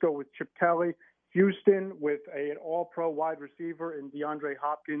Francisco with Chip Kelly, Houston with an all-pro wide receiver in DeAndre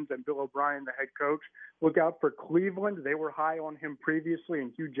Hopkins and Bill O'Brien, the head coach. Look out for Cleveland. They were high on him previously,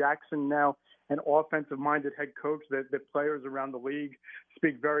 and Hugh Jackson now an offensive-minded head coach that players around the league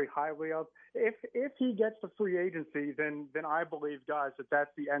speak very highly of. If he gets to free agency, then I believe, guys,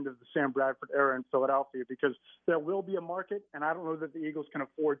 that's the end of the Sam Bradford era in Philadelphia, because there will be a market, and I don't know that the Eagles can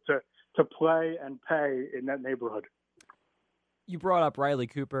afford to play and pay in that neighborhood. You brought up Riley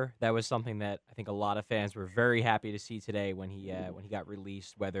Cooper. That was something that I think a lot of fans were very happy to see today when he got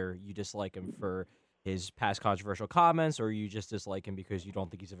released, whether you dislike him for his past controversial comments or you just dislike him because you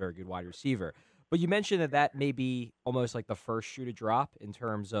don't think he's a very good wide receiver. But you mentioned that may be almost like the first shoe to drop in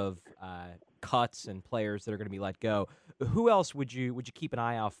terms of cuts and players that are going to be let go. Who else would you keep an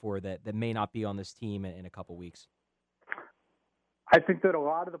eye out for that may not be on this team in a couple weeks? I think that a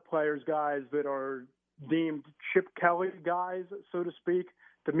lot of the players, guys, that are deemed Chip Kelly guys, so to speak,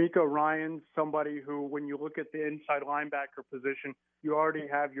 DeMeco Ryans, somebody who, when you look at the inside linebacker position, you already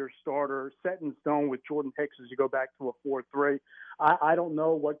have your starter set in stone with Jordan Hicks as you go back to a 4-3. I don't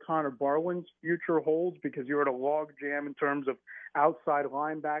know what Connor Barwin's future holds, because you're at a log jam in terms of outside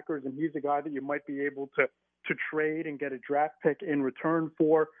linebackers, and he's a guy that you might be able to trade and get a draft pick in return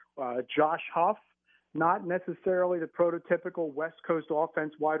for. Josh Huff, not necessarily the prototypical West Coast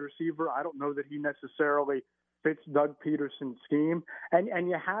offense wide receiver. I don't know that he necessarily fits Doug Peterson's scheme. And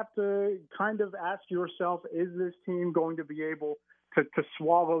you have to kind of ask yourself, is this team going to be able to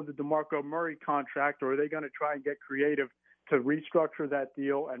swallow the DeMarco Murray contract, or are they going to try and get creative to restructure that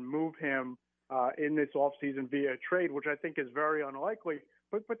deal and move him in this offseason via a trade, which I think is very unlikely.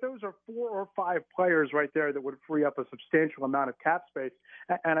 but those are 4 or 5 players right there that would free up a substantial amount of cap space.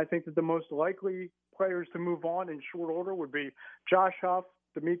 And I think that the most likely players to move on in short order would be Josh Huff,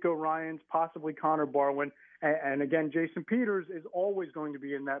 D'Amico Ryans, possibly Connor Barwin. And again, Jason Peters is always going to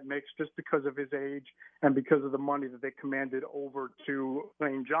be in that mix just because of his age and because of the money that they commanded over to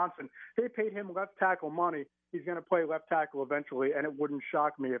Lane Johnson. They paid him left tackle money. He's going to play left tackle eventually, and it wouldn't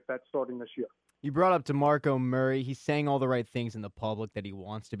shock me if that's starting this year. You brought up DeMarco Murray. He's saying all the right things in the public, that he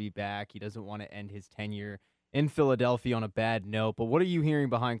wants to be back. He doesn't want to end his tenure in Philadelphia on a bad note. But what are you hearing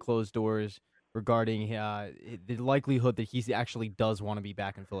behind closed doors regarding the likelihood that he actually does want to be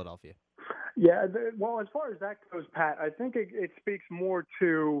back in Philadelphia? Yeah, well, as far as that goes, Pat, I think it speaks more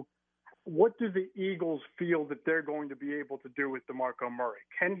to what do the Eagles feel that they're going to be able to do with DeMarco Murray?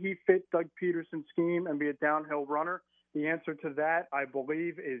 Can he fit Doug Peterson's scheme and be a downhill runner? The answer to that, I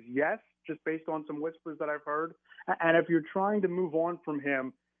believe, is yes, just based on some whispers that I've heard. And if you're trying to move on from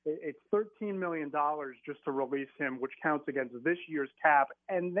him, it's $13 million just to release him, which counts against this year's cap.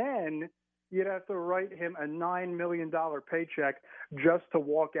 And then you'd have to write him a $9 million paycheck just to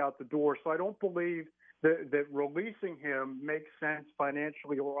walk out the door. So I don't believe that releasing him makes sense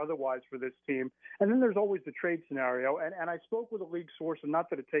financially or otherwise for this team. And then there's always the trade scenario. And I spoke with a league source, and not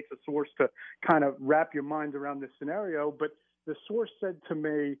that it takes a source to kind of wrap your mind around this scenario, but the source said to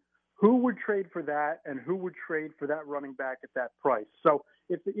me, who would trade for that and who would trade for that running back at that price? So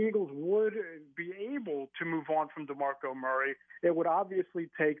if the Eagles would be able to move on from DeMarco Murray, it would obviously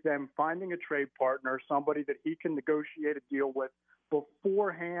take them finding a trade partner, somebody that he can negotiate a deal with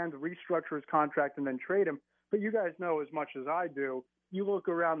beforehand, restructure his contract, and then trade him. But you guys know as much as I do, you look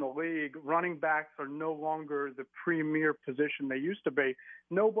around the league, running backs are no longer the premier position they used to be.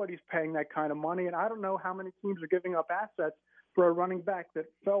 Nobody's paying that kind of money, and I don't know how many teams are giving up assets for a running back that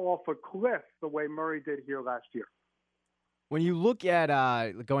fell off a cliff the way Murray did here last year. When you look at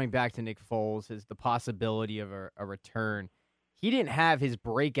going back to Nick Foles, as the possibility of a return, he didn't have his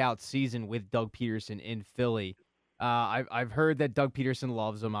breakout season with Doug Peterson in Philly. I've heard that Doug Peterson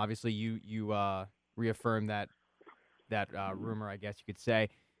loves him. Obviously, you reaffirmed that rumor, I guess you could say.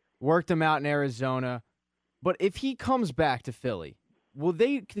 Worked him out in Arizona. But if he comes back to Philly, will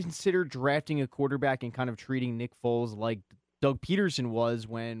they consider drafting a quarterback and kind of treating Nick Foles like Doug Peterson was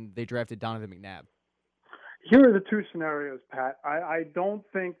when they drafted Donovan McNabb? Here are the two scenarios, Pat. I don't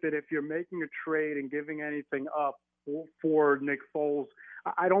think that if you're making a trade and giving anything up for Nick Foles,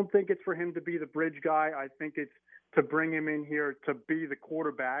 I don't think it's for him to be the bridge guy. I think it's to bring him in here to be the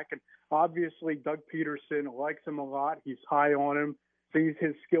quarterback. And obviously, Doug Peterson likes him a lot. He's high on him, sees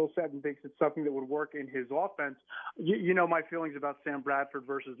his skill set and thinks it's something that would work in his offense. You know my feelings about Sam Bradford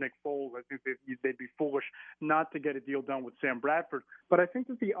versus Nick Foles. I think they'd be foolish not to get a deal done with Sam Bradford. But I think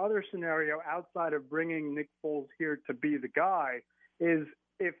that the other scenario outside of bringing Nick Foles here to be the guy is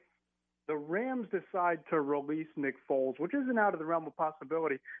if the Rams decide to release Nick Foles, which isn't out of the realm of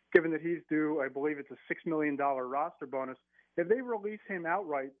possibility, given that he's due, I believe it's a $6 million roster bonus. If they release him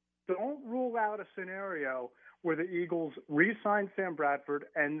outright, don't rule out a scenario where the Eagles re-sign Sam Bradford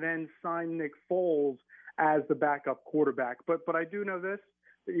and then sign Nick Foles as the backup quarterback. But I do know this,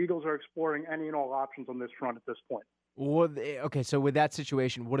 the Eagles are exploring any and all options on this front at this point. Well, okay, so with that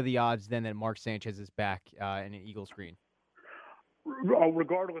situation, what are the odds then that Mark Sanchez is back in an Eagles green?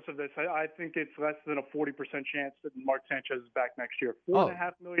 Regardless of this, I think it's less than a 40% chance that Mark Sanchez is back next year.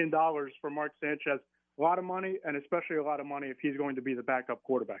 $4.5 million for Mark Sanchez, a lot of money, and especially a lot of money if he's going to be the backup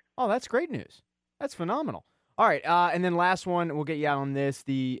quarterback. Oh, that's great news. That's phenomenal. All right, and then last one, we'll get you out on this.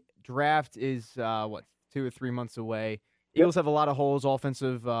 The draft is, 2 or 3 months away. Eagles have a lot of holes.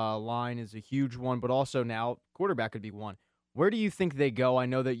 Offensive line is a huge one, but also now quarterback could be one. Where do you think they go? I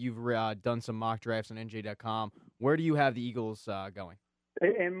know that you've done some mock drafts on NJ.com. Where do you have the Eagles going?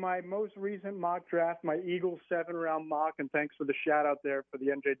 In my most recent mock draft, my Eagles 7-round mock, and thanks for the shout-out there for the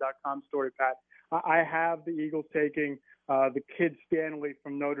NJ.com story, Pat, I have the Eagles taking the kid Stanley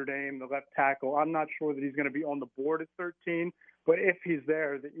from Notre Dame, the left tackle. I'm not sure that he's going to be on the board at 13, but if he's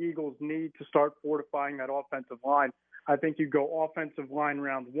there, the Eagles need to start fortifying that offensive line. I think you go offensive line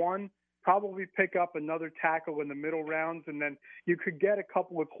round 1, probably pick up another tackle in the middle rounds, and then you could get a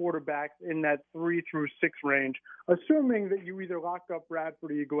couple of quarterbacks in that 3 through 6 range, assuming that you either lock up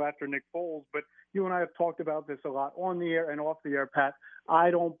Bradford or you go after Nick Foles. But you and I have talked about this a lot on the air and off the air, Pat.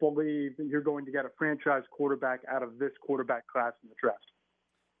 I don't believe that you're going to get a franchise quarterback out of this quarterback class in the draft.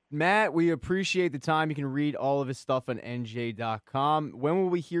 Matt, we appreciate the time. You can read all of his stuff on NJ.com. When will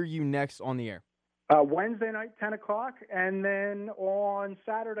we hear you next on the air? Wednesday night, 10 o'clock, and then on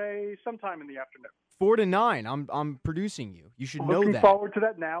Saturday, sometime in the afternoon. 4 to 9. I'm producing you. You should know that. Looking forward to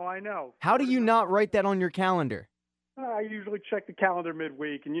that now, I know. How do you not write that on your calendar? I usually check the calendar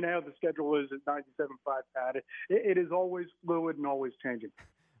midweek, and you know how the schedule is at 97.5, Pat. It is always fluid and always changing.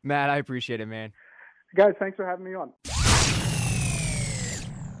 Matt, I appreciate it, man. Guys, thanks for having me on.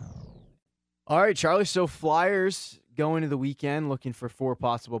 All right, Charlie. So Flyers go into the weekend looking for 4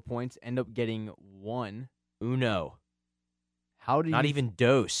 possible points, end up getting 1. Uno. How do Not you, even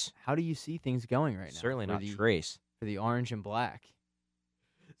dose. How do you see things going right now? Certainly for not the, trace. for the orange and black.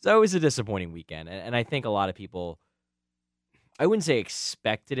 So it was a disappointing weekend, and I think a lot of people, I wouldn't say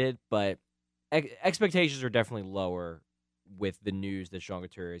expected it, but expectations are definitely lower with the news that Sean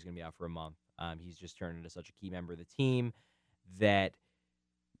Couturier is going to be out for a month. He's just turned into such a key member of the team that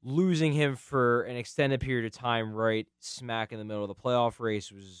losing him for an extended period of time right smack in the middle of the playoff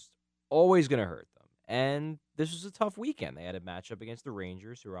race was always going to hurt them. And this was a tough weekend. They had a matchup against the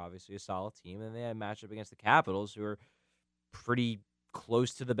Rangers, who are obviously a solid team, and they had a matchup against the Capitals, who are pretty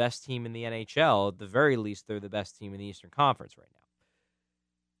close to the best team in the NHL. At the very least, they're the best team in the Eastern Conference right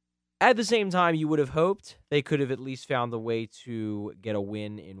now. At the same time, you would have hoped they could have at least found a way to get a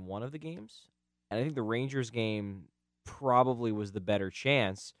win in one of the games. And I think the Rangers game probably was the better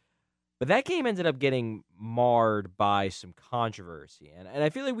chance. But that game ended up getting marred by some controversy. And I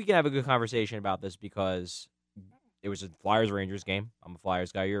feel like we can have a good conversation about this because it was a Flyers-Rangers game. I'm a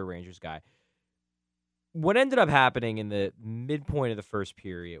Flyers guy. You're a Rangers guy. What ended up happening in the midpoint of the first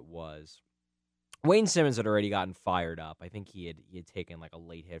period was Wayne Simmons had already gotten fired up. I think he had taken like a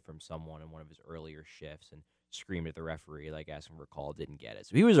late hit from someone in one of his earlier shifts and screamed at the referee, like asking for a call, didn't get it.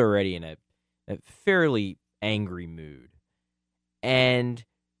 So he was already in a fairly angry mood. And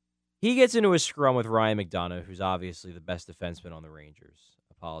he gets into a scrum with Ryan McDonough, who's obviously the best defenseman on the Rangers.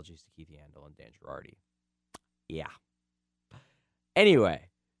 Apologies to Keith Yandel and Dan Girardi. Yeah. Anyway,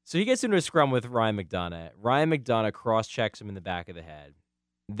 so he gets into a scrum with Ryan McDonough. Ryan McDonough cross-checks him in the back of the head.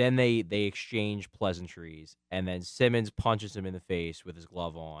 Then they exchange pleasantries, and then Simmons punches him in the face with his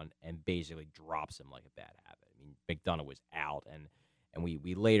glove on and basically drops him like a bad habit. I mean, McDonough was out, and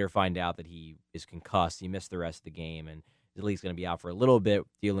we later find out that he is concussed. He missed the rest of the game, and is at least going to be out for a little bit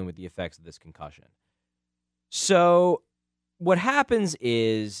dealing with the effects of this concussion. So what happens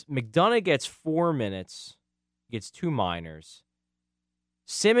is McDonough gets 4 minutes, gets 2 minors.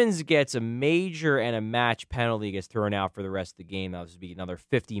 Simmons gets a major and a match penalty, gets thrown out for the rest of the game. That was to be another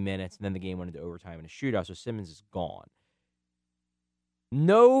 50 minutes, and then the game went into overtime and a shootout, so Simmons is gone.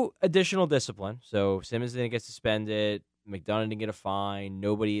 No additional discipline, so Simmons didn't get suspended. McDonough didn't get a fine.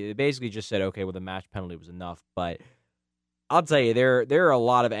 Nobody, they basically just said, okay, well, the match penalty was enough. But I'll tell you, there are a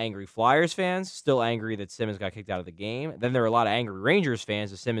lot of angry Flyers fans still angry that Simmons got kicked out of the game. Then there are a lot of angry Rangers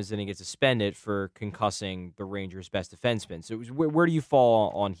fans that Simmons didn't get suspended for concussing the Rangers' best defenseman. So where do you fall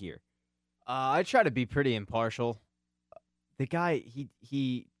on here? I try to be pretty impartial. The guy,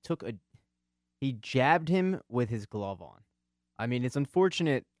 he jabbed him with his glove on. I mean, it's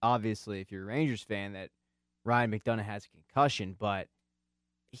unfortunate, obviously, if you're a Rangers fan, that Ryan McDonough has a concussion, but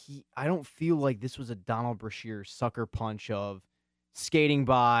I don't feel like this was a Donald Brashear sucker punch of skating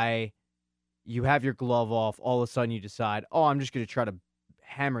by, you have your glove off, all of a sudden you decide, oh, I'm just going to try to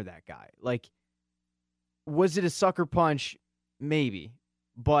hammer that guy. Like, was it a sucker punch? Maybe,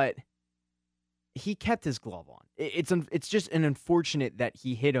 but he kept his glove on. It's just an unfortunate that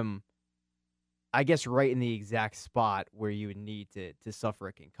he hit him, I guess, right in the exact spot where you would need to suffer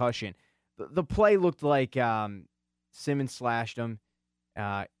a concussion. The play looked like Simmons slashed him.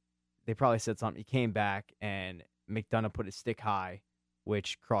 They probably said something. He came back, and McDonough put his stick high,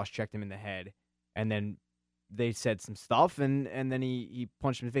 which cross-checked him in the head. And then they said some stuff, and then he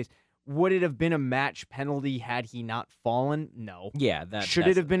punched him in the face. Would it have been a match penalty had he not fallen? No. Yeah. Should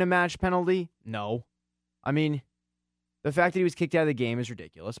it have been a match penalty? No. I mean, the fact that he was kicked out of the game is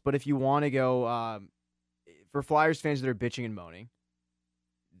ridiculous. But if you want to go, for Flyers fans that are bitching and moaning,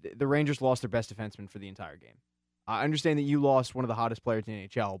 the Rangers lost their best defenseman for the entire game. I understand that you lost one of the hottest players in the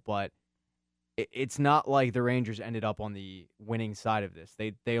NHL, but it's not like the Rangers ended up on the winning side of this.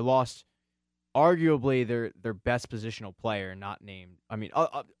 They lost arguably their best positional player, not named. I mean,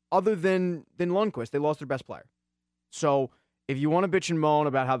 other than Lundqvist, they lost their best player. So if you want to bitch and moan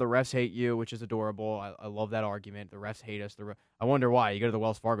about how the refs hate you, which is adorable, I love that argument. The refs hate us. I wonder why. You go to the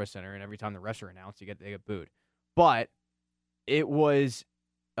Wells Fargo Center, and every time the refs are announced, they get booed. But it was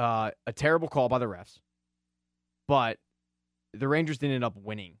a terrible call by the refs. But the Rangers didn't end up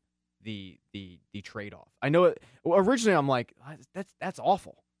winning the trade-off. I know originally I'm like, that's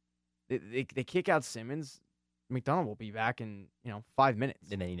awful. They kick out Simmons. McDonough will be back in 5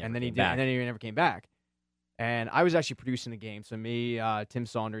 minutes. And then he never came back. And I was actually producing the game. So me, Tim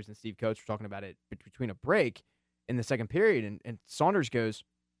Saunders, and Steve Coates were talking about it between a break in the second period. And Saunders goes,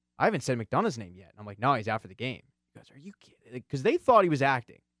 I haven't said McDonough's name yet. And I'm like, no, he's out for the game. You guys, are you kidding? Because they thought he was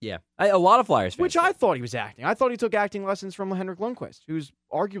acting. Yeah. A lot of Flyers fans. Which I thought he was acting. I thought he took acting lessons from Henrik Lundqvist, who's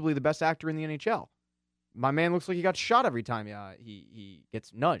arguably the best actor in the NHL. My man looks like he got shot every time he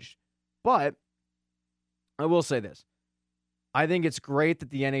gets nudged. But I will say this. I think it's great that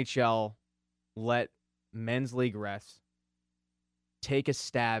the NHL let men's league refs take a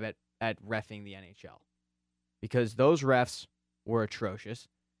stab at reffing the NHL. Because those refs were atrocious.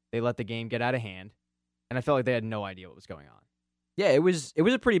 They let the game get out of hand. And I felt like they had no idea what was going on. Yeah, it was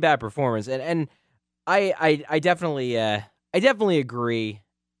a pretty bad performance. And I definitely agree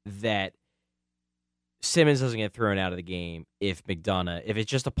that Simmons doesn't get thrown out of the game if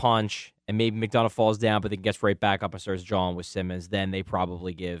it's just a punch and maybe McDonough falls down but then gets right back up and starts jawing with Simmons, then they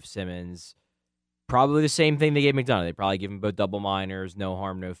probably give Simmons probably the same thing they gave McDonough. They probably give him both double minors, no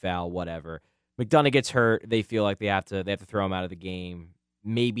harm, no foul, whatever. McDonough gets hurt, they feel like they have to throw him out of the game,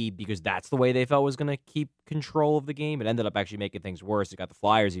 maybe because that's the way they felt was going to keep control of the game. It ended up actually making things worse. It got the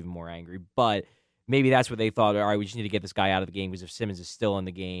Flyers even more angry, but maybe that's what they thought. All right, we just need to get this guy out of the game because if Simmons is still in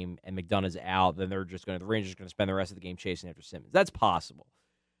the game and McDonough's out, then the Rangers are going to spend the rest of the game chasing after Simmons. That's possible.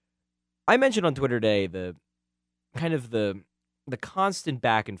 I mentioned on Twitter today the constant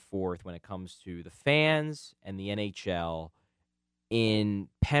back and forth when it comes to the fans and the NHL in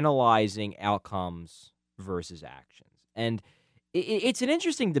penalizing outcomes versus actions. And it's an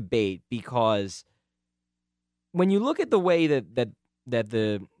interesting debate because when you look at the way that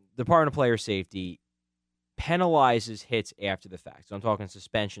the Department of Player Safety penalizes hits after the fact, so I'm talking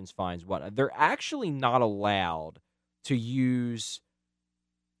suspensions, fines, whatnot, they're actually not allowed to use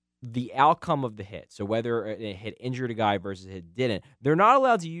the outcome of the hit. So whether a hit injured a guy versus a hit didn't, they're not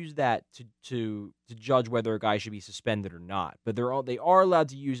allowed to use that to judge whether a guy should be suspended or not. But they are allowed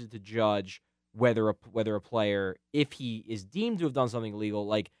to use it to judge whether a player, if he is deemed to have done something illegal,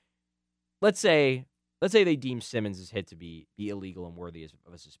 like let's say they deem Simmons' hit to be illegal and worthy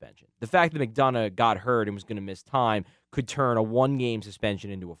of a suspension. The fact that McDonough got hurt and was going to miss time could turn a 1-game suspension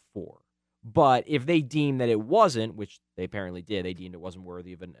into a 4. But if they deem that it wasn't, which they apparently did, they deemed it wasn't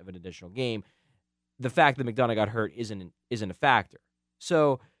worthy of an additional game, the fact that McDonough got hurt isn't a factor.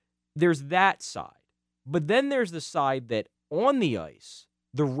 So there's that side. But then there's the side that on the ice,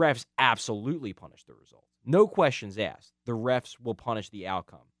 the refs absolutely punish the result. No questions asked. The refs will punish the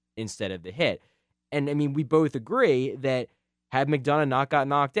outcome instead of the hit. And, I mean, we both agree that had McDonough not got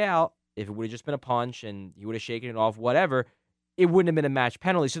knocked out, if it would have just been a punch and he would have shaken it off, whatever, it wouldn't have been a match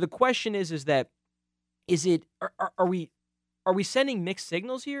penalty. So the question is are we sending mixed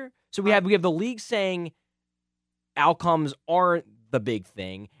signals here? So we have the league saying outcomes aren't the big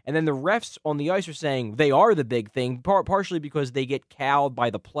thing, and then the refs on the ice are saying they are the big thing, partially because they get cowed by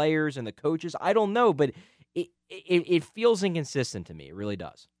the players and the coaches. I don't know, but it feels inconsistent to me. It really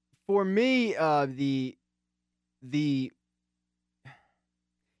does. For me, you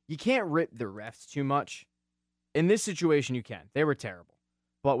can't rip the refs too much. In this situation, you can. They were terrible.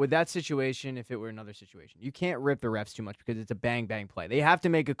 But with that situation, if it were another situation, you can't rip the refs too much because it's a bang-bang play. They have to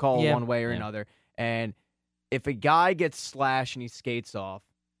make a call one way or another. And if a guy gets slashed and he skates off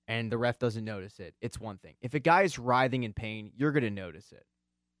and the ref doesn't notice it, it's one thing. If a guy is writhing in pain, you're going to notice it.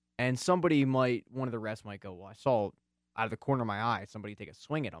 And one of the refs might go, well, I saw out of the corner of my eye somebody take a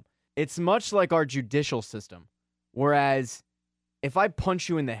swing at him. It's much like our judicial system. Whereas if I punch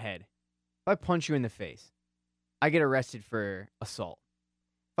you in the head, if I punch you in the face, I get arrested for assault.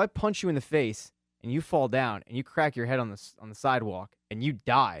 If I punch you in the face and you fall down and you crack your head on the sidewalk and you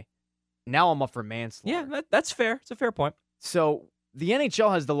die, now I'm up for manslaughter. Yeah, that's fair. It's a fair point. So the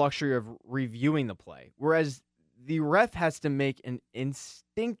NHL has the luxury of reviewing the play, whereas the ref has to make an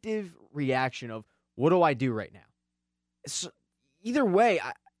instinctive reaction of, what do I do right now? So either way,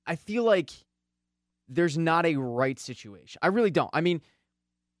 I feel like there's not a right situation. I really don't. I mean,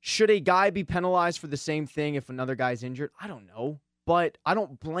 should a guy be penalized for the same thing if another guy's injured? I don't know. But I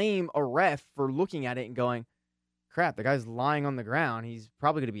don't blame a ref for looking at it and going, crap, the guy's lying on the ground. He's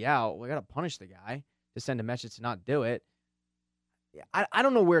probably going to be out. We got to punish the guy to send a message to not do it. I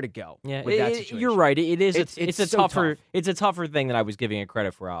don't know where to go with that situation. You're right. It's a so tougher tough. It's a tougher thing than I was giving it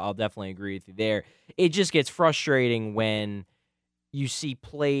credit for. I'll definitely agree with you there. It just gets frustrating when you see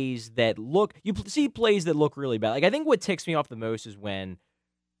plays that look really bad. Like, I think what ticks me off the most is when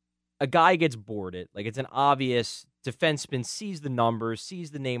a guy gets boarded. Like, it's an obvious defenseman sees the numbers,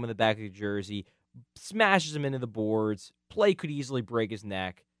 sees the name on the back of the jersey, smashes him into the boards. Play could easily break his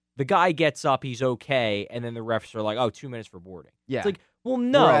neck. The guy gets up, he's okay, and then the refs are like, 2 minutes for boarding. Yeah. It's like, Well,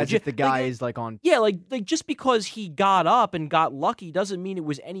 no. Whereas if the guy is like on... Yeah, like just because he got up and got lucky doesn't mean it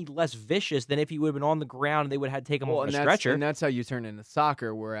was any less vicious than if he would have been on the ground and they would have had to take him off a stretcher. And that's how you turn into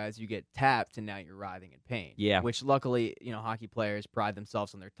soccer, whereas you get tapped and now you're writhing in pain. Yeah. Which luckily, hockey players pride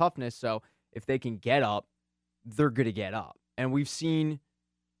themselves on their toughness, so if they can get up, they're going to get up. And we've seen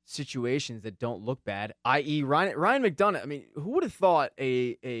situations that don't look bad, i.e. Ryan McDonough. I mean, who would have thought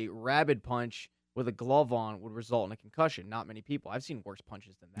a rabid punch with a glove on would result in a concussion? Not many people. I've seen worse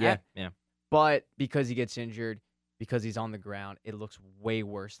punches than that. Yeah. But because he gets injured, because he's on the ground, it looks way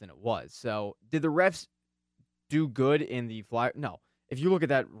worse than it was. So did the refs do good in the Flyers? No. If you look at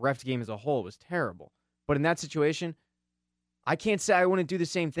that refs game as a whole, it was terrible. But in that situation, I can't say I wouldn't do the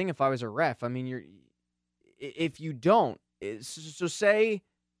same thing if I was a ref. I mean, if you don't, so say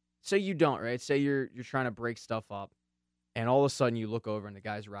you don't, right? Say you're trying to break stuff up, and all of a sudden you look over and the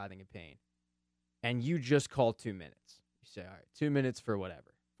guy's writhing in pain. And you just call 2 minutes. You say, all right, 2 minutes for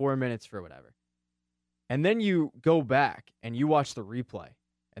whatever, 4 minutes for whatever. And then you go back and you watch the replay.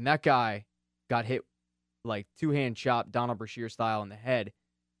 And that guy got hit like two-hand chop, Donald Brashear style in the head.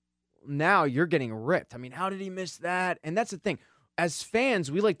 Now you're getting ripped. I mean, how did he miss that? And that's the thing. As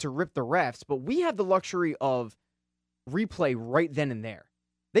fans, we like to rip the refs, but we have the luxury of replay right then and there.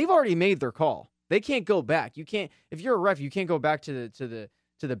 They've already made their call. They can't go back. You can't. If you're a ref, you can't go back to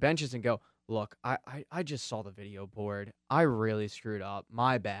the benches and go, look, I just saw the video board. I really screwed up.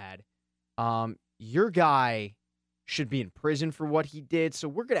 My bad. Your guy should be in prison for what he did, so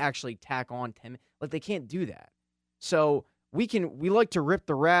we're going to actually tack on 10 minutes. Like, they can't do that. So we like to rip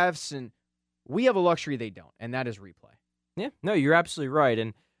the refs, and we have a luxury they don't, and that is replay. Yeah, no, you're absolutely right.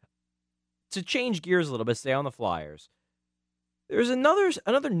 And to change gears a little bit, stay on the Flyers. There's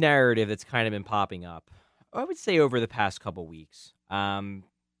another narrative that's kind of been popping up, I would say, over the past couple weeks.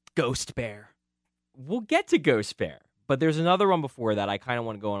 Ghost Bear. We'll get to Ghost Bear, but there's another one before that. I kind of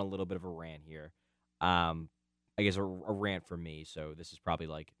want to go on a little bit of a rant here. I guess a rant for me, so this is probably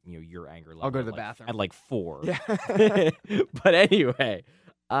like your anger level. I'll go to the bathroom. At like 4. Yeah. But anyway,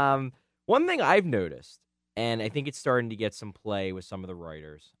 one thing I've noticed, and I think it's starting to get some play with some of the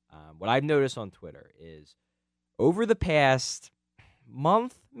writers, what I've noticed on Twitter is over the past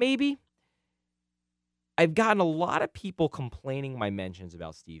month, maybe, I've gotten a lot of people complaining my mentions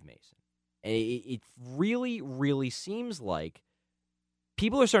about Steve Mason. It really, really seems like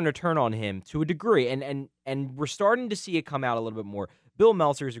people are starting to turn on him to a degree, and we're starting to see it come out a little bit more. Bill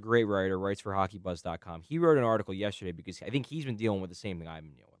Meltzer is a great writer, writes for HockeyBuzz.com. He wrote an article yesterday because I think he's been dealing with the same thing I've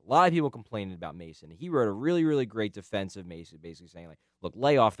been dealing with. A lot of people complaining about Mason. He wrote a really, really great defensive Mason, basically saying, like, look,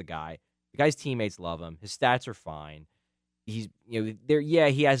 lay off the guy. The guy's teammates love him. His stats are fine. He's,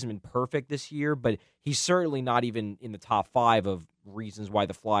 he hasn't been perfect this year, but he's certainly not even in the top 5 of reasons why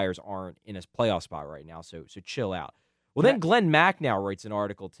the Flyers aren't in a playoff spot right now. So chill out. Well, then Glenn Macnow writes an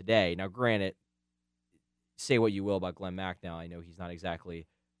article today. Now, granted, say what you will about Glenn Macnow. I know he's not exactly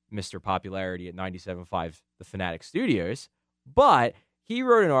Mr. Popularity at 97.5 The Fanatic Studios, but he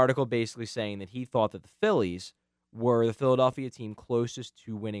wrote an article basically saying that he thought that the Phillies were the Philadelphia team closest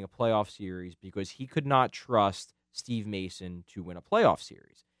to winning a playoff series because he could not trust Steve Mason to win a playoff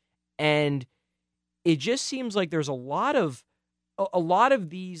series. And it just seems like there's a lot of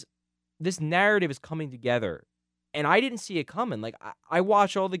this narrative is coming together. And I didn't see it coming. Like, I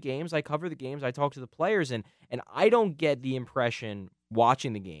watch all the games, I cover the games, I talk to the players, and I don't get the impression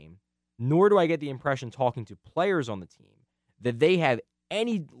watching the game, nor do I get the impression talking to players on the team, that they have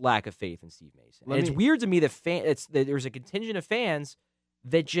any lack of faith in Steve Mason. And it's weird to me that there's a contingent of fans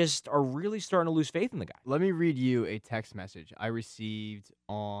that just are really starting to lose faith in the guy. Let me read you a text message I received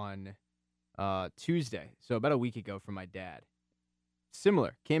on Tuesday, so about a week ago, from my dad.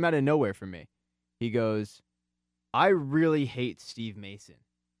 Similar. Came out of nowhere for me. He goes, I really hate Steve Mason.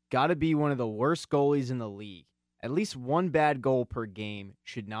 Got to be one of the worst goalies in the league. At least one bad goal per game,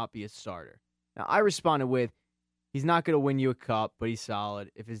 should not be a starter. Now, I responded with, he's not going to win you a cup, but he's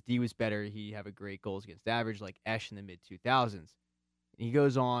solid. If his D was better, he'd have a great goals against average like Esch in the mid-2000s. And he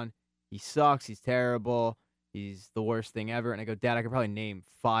goes on, he sucks, he's terrible, he's the worst thing ever. And I go, Dad, I could probably name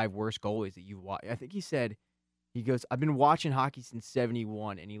 5 worst goalies that you've watched. I think he said, he goes, I've been watching hockey since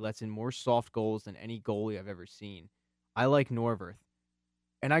 71, and he lets in more soft goals than any goalie I've ever seen. I like Norverth.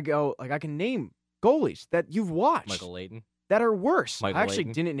 And I go, like, I can name goalies that you've watched. Michael Layton. That are worse. Michael I actually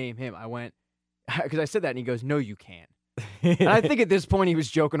Layton. didn't name him. I went, because I said that, and he goes, no, you can't. And I think at this point he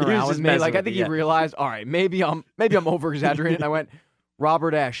was joking around with me. Like, I think he realized, all right, maybe I'm over-exaggerating. And I went,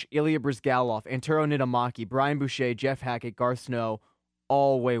 Robert Esch, Ilya Brizgalov, Antero Niittymaki, Brian Boucher, Jeff Hackett, Garth Snow,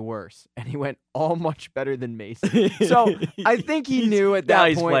 all way worse. And he went, all much better than Mason. So I think he knew at that now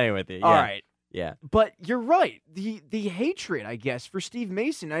point. He's playing with it. Yeah. All right, Yeah. But you're right. The hatred, I guess, for Steve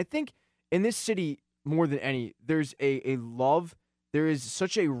Mason. I think in this city, more than any, there's a love. There is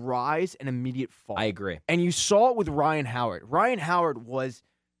such a rise and immediate fall. I agree. And you saw it with Ryan Howard. Ryan Howard was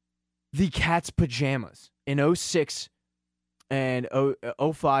the cat's pajamas in 06 and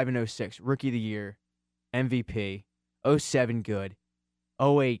 05 and 06. Rookie of the year, MVP. 07 good.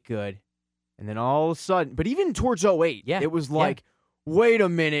 08 good. And then all of a sudden, but even towards 08, it was like, wait a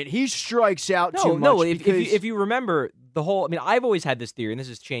minute, he strikes out too much. No, if you remember the whole, I mean, I've always had this theory, and this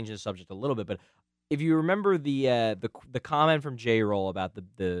is changing the subject a little bit, but if you remember the comment from J-Roll about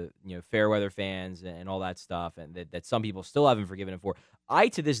the fair weather fans and all that stuff, and that some people still haven't forgiven him for, I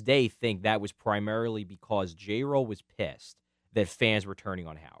to this day think that was primarily because J-Roll was pissed that fans were turning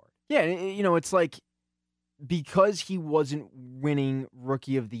on Howard. Yeah, it's like because he wasn't winning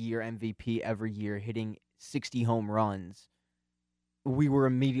Rookie of the Year MVP every year, hitting 60 home runs, we were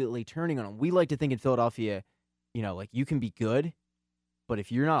immediately turning on him. We like to think in Philadelphia, like you can be good, but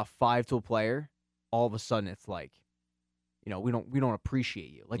if you're not a 5-tool player, all of a sudden it's like, we don't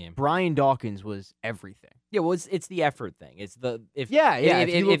appreciate you. Like Brian Dawkins was everything. Yeah, well, it's the effort thing. It's the if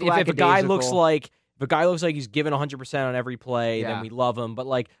a guy looks like he's giving 100% on every play, then we love him. But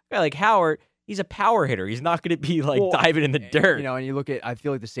like a guy like Howard, he's a power hitter. He's not going to be diving in the dirt. And you look at, I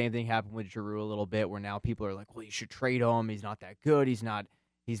feel like the same thing happened with Giroux a little bit, where now people are like, well, you should trade him. He's not that good. He's not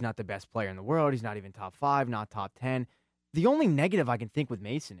the best player in the world. He's not even top 5, not top 10. The only negative I can think with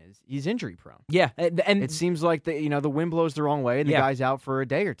Mason is he's injury prone. Yeah, and it seems like the wind blows the wrong way and the guy's out for a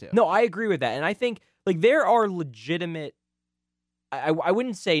day or two. No, I agree with that, and I think there are legitimate. I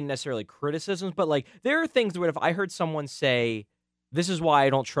wouldn't say necessarily criticisms, but there are things where if I heard someone say, "This is why I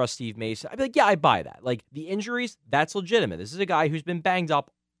don't trust Steve Mason," I'd be like, "Yeah, I buy that." Like the injuries, that's legitimate. This is a guy who's been banged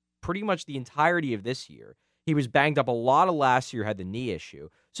up pretty much the entirety of this year. He was banged up a lot of last year, had the knee issue.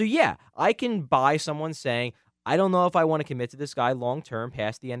 So yeah, I can buy someone saying, I don't know if I want to commit to this guy long-term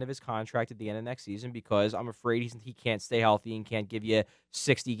past the end of his contract at the end of next season because I'm afraid he can't stay healthy and can't give you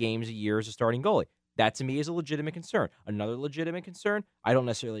 60 games a year as a starting goalie. That, to me, is a legitimate concern. Another legitimate concern, I don't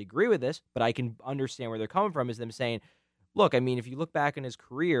necessarily agree with this, but I can understand where they're coming from, is them saying, look, I mean, if you look back in his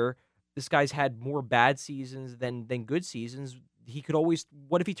career, this guy's had more bad seasons than good seasons. He could always,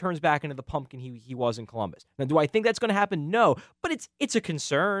 what if he turns back into the pumpkin he was in Columbus? Now, do I think that's going to happen? No, but it's a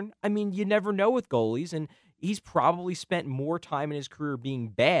concern. I mean, you never know with goalies, and he's probably spent more time in his career being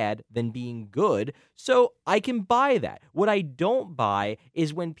bad than being good, so I can buy that. What I don't buy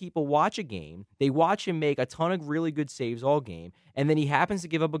is when people watch a game, they watch him make a ton of really good saves all game, and then he happens to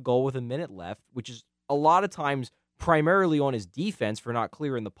give up a goal with a minute left, which is a lot of times primarily on his defense for not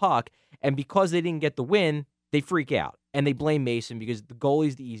clearing the puck, and because they didn't get the win, they freak out, and they blame Mason because the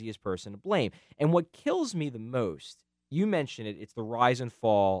goalie's the easiest person to blame. And what kills me the most, you mentioned it, it's the rise and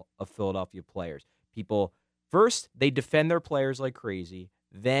fall of Philadelphia players. People... First, they defend their players like crazy.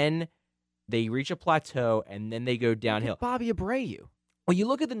 Then they reach a plateau, and then they go downhill. Bobby Abreu. Well, you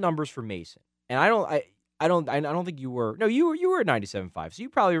look at the numbers for Mason, and I don't think you were. No, you were at 97.5, so you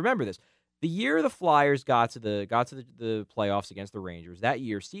probably remember this. The year the Flyers got to the playoffs against the Rangers, that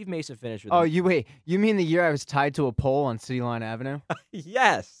year Steve Mason finished with. You mean the year I was tied to a pole on City Line Avenue?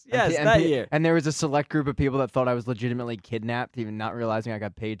 yes, that year. And there was a select group of people that thought I was legitimately kidnapped, even not realizing I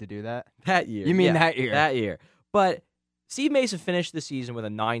got paid to do that. That year. You mean that year? That year. But Steve Mason finished the season with a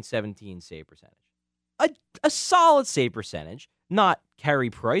 .917 save percentage. A solid save percentage. Not Carey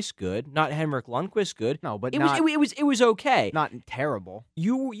Price good, not Henrik Lundqvist good. No, but it was okay. Not terrible.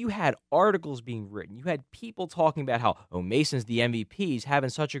 You had articles being written. You had people talking about how Mason's the MVP. He's having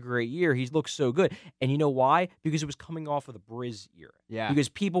such a great year. He looks so good. And you know why? Because it was coming off of the Briz era. Yeah. Because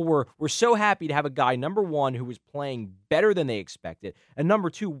people were so happy to have a guy, number one, who was playing better than they expected, and number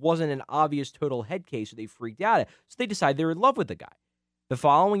two, wasn't an obvious total head case, so they freaked out. So they decided they were in love with the guy. The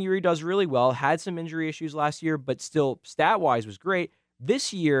following year, he does really well, had some injury issues last year, but still, stat-wise, was great.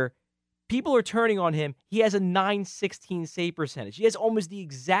 This year, people are turning on him. He has a .916 save percentage. He has almost the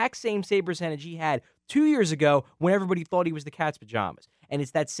exact same save percentage he had 2 years ago when everybody thought he was the cat's pajamas. And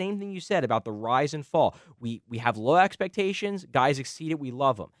it's that same thing you said about the rise and fall. We have low expectations. Guys exceed it. We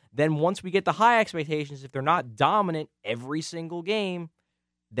love them. Then once we get the high expectations, if they're not dominant every single game,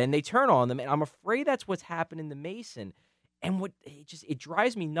 then they turn on them. And I'm afraid that's what's happening to Mason. And it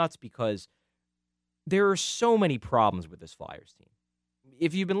drives me nuts because there are so many problems with this Flyers team.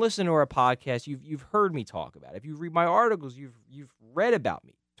 If you've been listening to our podcast, you've heard me talk about it. If you read my articles, you've read about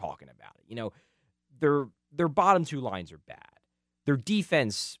me talking about it. You know, their bottom two lines are bad. Their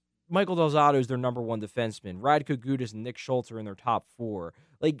defense, Michael Del Zotto is their number one defenseman. Radko Gudas and Nick Schultz are in their top four.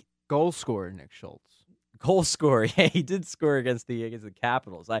 Goal scorer Nick Schultz. Goal scorer. Yeah, he did score against the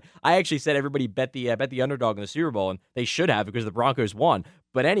Capitals. I actually said everybody bet the underdog in the Super Bowl, and they should have because the Broncos won.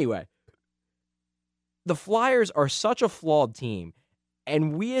 But anyway, the Flyers are such a flawed team,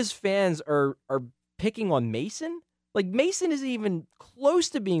 and we as fans are picking on Mason. Like, Mason isn't even close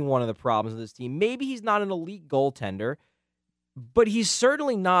to being one of the problems of this team. Maybe he's not an elite goaltender, but he's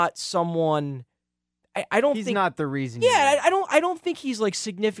certainly not someone. I don't He's think not the reason. Yeah, I don't think he's like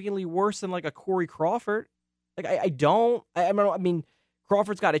significantly worse than like a Corey Crawford. Like I don't. I mean,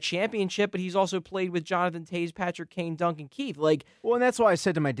 Crawford's got a championship, but he's also played with Jonathan Toews, Patrick Kane, Duncan Keith. Like, well, and that's why I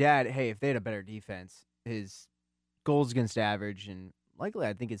said to my dad, "Hey, if they had a better defense, his goals against average and likely,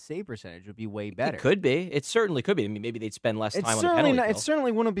 I think his save percentage would be way better." It could be. It certainly could be. I mean, maybe they'd spend less time on the penalty kill. It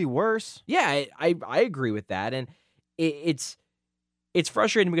certainly wouldn't be worse. Yeah, I agree with that, and it's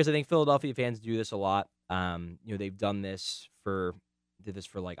frustrating because I think Philadelphia fans do this a lot. They've did this for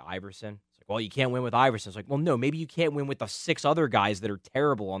like Iverson. It's like, well, you can't win with Iverson. It's like, well, no, maybe you can't win with the 6 other guys that are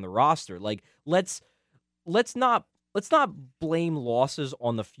terrible on the roster. Like, let's not blame losses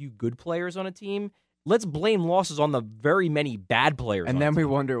on the few good players on a team. Let's blame losses on the very many bad players. And then we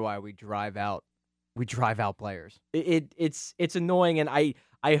wonder why we drive out players. It's annoying, and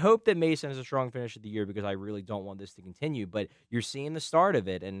I hope that Mason has a strong finish of the year because I really don't want this to continue. But you're seeing the start of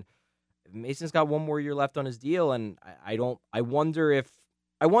it, and Mason's got one more year left on his deal, and I wonder if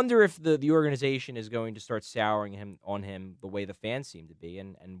the organization is going to start souring on him the way the fans seem to be,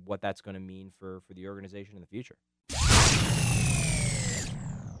 and what that's going to mean for the organization in the future.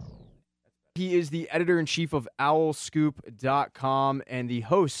 He is the editor-in-chief of OwlScoop.com and the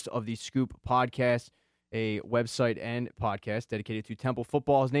host of the Scoop podcast, a website and podcast dedicated to Temple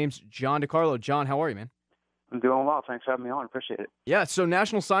football. His name's John DiCarlo. John, how are you, man? I'm doing well. Thanks for having me on. Appreciate it. Yeah, so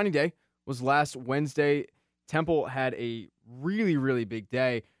National Signing Day was last Wednesday. Temple had a really, really big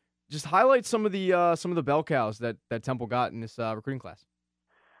day. Just highlight some of the bell cows that Temple got in this recruiting class.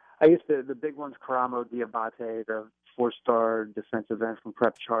 I guess the big ones, Karamo Diabate, the 4-star defensive end from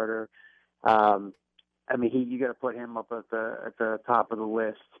Prep Charter. You got to put him up at the top of the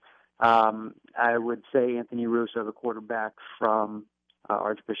list. I would say Anthony Russo, the quarterback from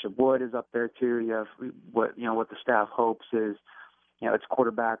Archbishop Wood, is up there too. You have what the staff hopes is, it's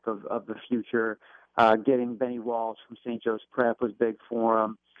quarterback of the future. Getting Benny Walsh from St. Joe's Prep was big for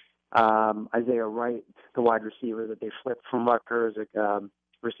him. Isaiah Wright, the wide receiver that they flipped from Rutgers, a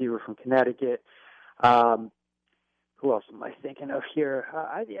receiver from Connecticut. Who else am I thinking of here?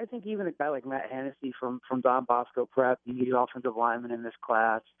 I think even a guy like Matt Hennessy from Don Bosco Prep, you need offensive lineman in this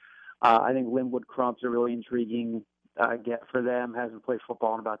class. I think Linwood Crump's a really intriguing get for them. Hasn't played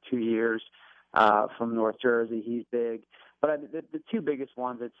football in about 2 years. From North Jersey, he's big. But the two biggest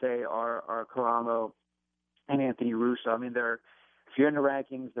ones I'd say are Karamo and Anthony Russo. I mean, if you're in the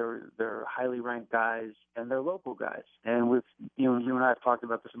rankings, they're highly ranked guys and they're local guys. And with you and I have talked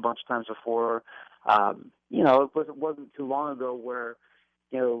about this a bunch of times before. It wasn't too long ago where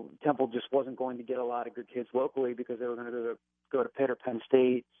Temple just wasn't going to get a lot of good kids locally because they were going to go to Pitt or Penn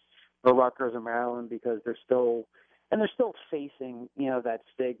State or Rutgers or Maryland because they're still facing that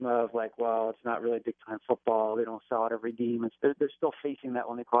stigma of like, well, it's not really big time football. They don't sell out every game. They're still facing that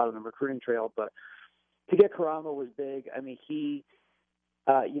when they go out on the recruiting trail. But to get Karamo was big. I mean,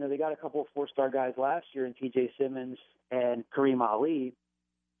 they got a couple of 4-star guys last year in T.J. Simmons and Kareem Ali.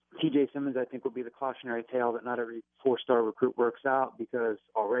 T.J. Simmons, I think, will be the cautionary tale that not every 4-star recruit works out because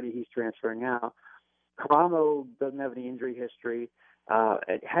already he's transferring out. Karamo doesn't have any injury history.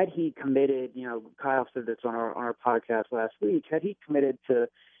 Had he committed, Kyle said this on our podcast last week, had he committed to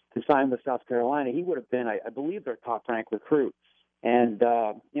sign with South Carolina, he would have been, I believe, their top-ranked recruit. And,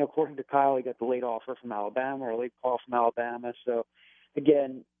 according to Kyle, he got the late offer from Alabama or a late call from Alabama. So,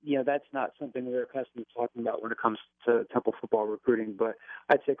 again, that's not something we're accustomed to talking about when it comes to Temple football recruiting. But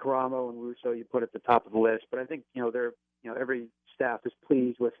I'd say Karamo and Russo you put at the top of the list. But I think, every staff is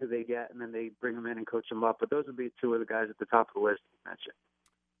pleased with who they get, and then they bring them in and coach them up. But those would be two of the guys at the top of the list you mentioned.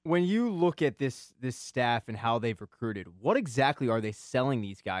 When you look at this staff and how they've recruited, what exactly are they selling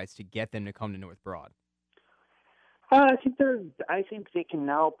these guys to get them to come to North Broad? I think they can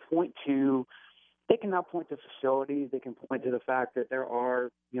now point to facilities. They can point to the fact that there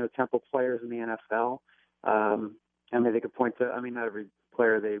are Temple players in the NFL. They could point to. Not every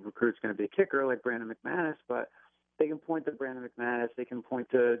player they recruit is going to be a kicker like Brandon McManus, but they can point to Brandon McManus. They can point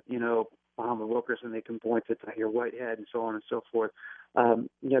to Muhammad Wilkerson. They can point to Tahir Whitehead and so on and so forth.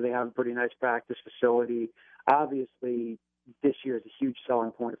 They have a pretty nice practice facility. Obviously, this year is a huge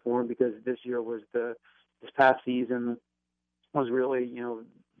selling point for them because this past season was really,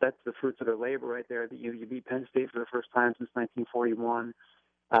 that's the fruits of their labor right there. That you beat Penn State for the first time since 1941.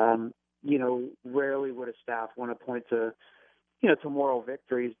 rarely would a staff want to point to, to moral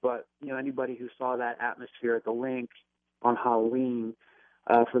victories, but, anybody who saw that atmosphere at the link on Halloween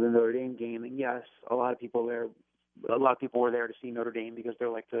for the Notre Dame game, and yes, a lot of people were there to see Notre Dame because they're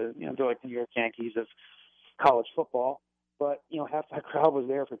like the New York Yankees of college football. But, half that crowd was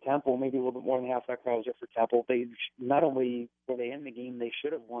there for Temple, maybe a little bit more than half that crowd was there for Temple. They not only were they in the game, they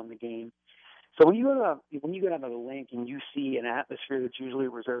should have won the game. So when you go down to the link and you see an atmosphere that's usually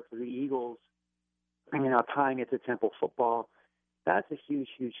reserved for the Eagles, tying it to Temple football, that's a huge,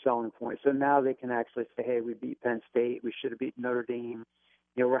 huge selling point. So now they can actually say, hey, we beat Penn State, we should have beaten Notre Dame.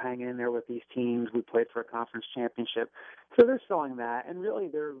 We're hanging in there with these teams. We played for a conference championship. So they're selling that, and really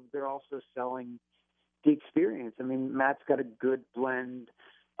they're also selling the experience. Matt's got a good blend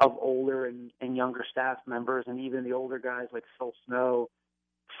of older and younger staff members, and even the older guys like Phil Snow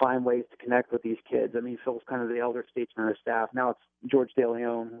find ways to connect with these kids. Phil's kind of the elder statesman of the staff. Now it's George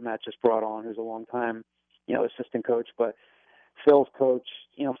DeLeon, who Matt just brought on, who's a long time, assistant coach. But Phil's coach,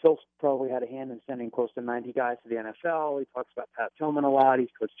 Phil's probably had a hand in sending close to 90 guys to the NFL. He talks about Pat Tillman a lot. He's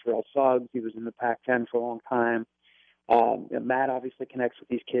coached Terrell Suggs. He was in the Pac-10 for a long time. Matt obviously connects with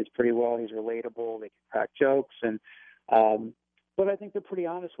these kids pretty well. He's relatable. They can crack jokes, but I think they're pretty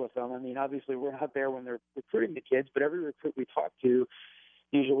honest with them. Obviously we're not there when they're recruiting the kids, but every recruit we talk to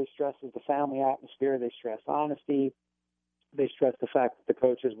usually stresses the family atmosphere. They stress honesty. They stress the fact that the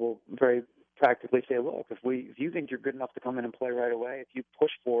coaches will very practically say, look, if you think you're good enough to come in and play right away, if you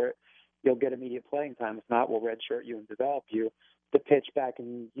push for it, you'll get immediate playing time. If not, we'll redshirt you and develop you. The pitch back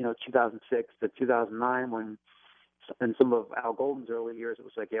in 2006 to 2009 when in some of Al Golden's early years, it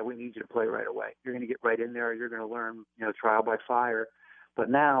was like, yeah, we need you to play right away. You're going to get right in there. You're going to learn, trial by fire. But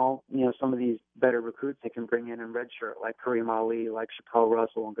now, some of these better recruits they can bring in redshirt, like Kareem Ali, like Chappelle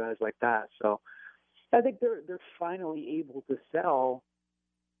Russell, and guys like that. So I think they're finally able to sell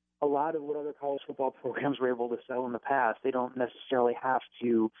a lot of what other college football programs were able to sell in the past. They don't necessarily have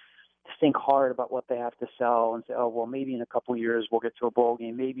to think hard about what they have to sell and say, oh, well, maybe in a couple of years we'll get to a bowl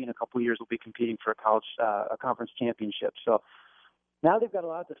game. Maybe in a couple of years we'll be competing for a conference championship. So now they've got a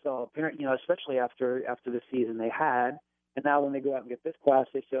lot to sell, especially after the season they had. And now when they go out and get this class,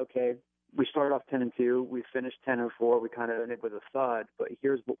 they say, okay, we started off 10-2, we finished 10-4, we kind of ended with a thud, but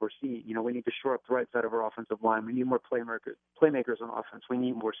here's what we're seeing. We need to shore up the right side of our offensive line. We need more playmakers on offense. We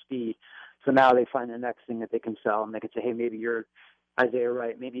need more speed. So now they find the next thing that they can sell, and they can say, hey, maybe you're Isaiah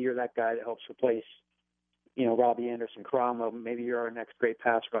Wright. Maybe you're that guy that helps replace, Robbie Anderson, Cromwell. Maybe you're our next great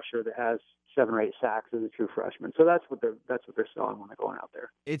pass rusher that has 7 or 8 sacks as a true freshman. So that's what they're selling when they're going out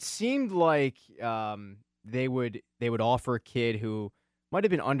there. It seemed like they would offer a kid who might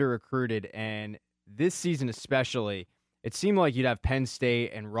have been under-recruited, and this season especially, it seemed like you'd have Penn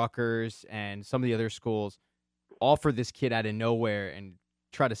State and Rutgers and some of the other schools offer this kid out of nowhere and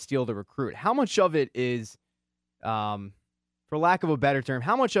try to steal the recruit. How much of it is, for lack of a better term,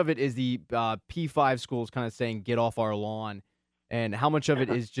 how much of it is the P5 schools kind of saying, get off our lawn, and how much of it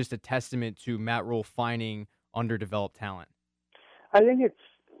is just a testament to Matt Rule finding underdeveloped talent? I think it's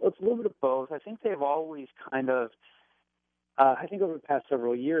a little bit of both. I think they've always kind of I think over the past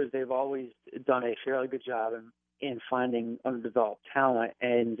several years, they've always done a fairly good job in finding underdeveloped talent,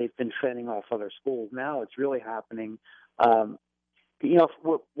 and they've been fending off other schools. Now it's really happening. Where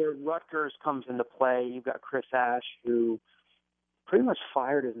Rutgers comes into play, you've got Chris Ash, who pretty much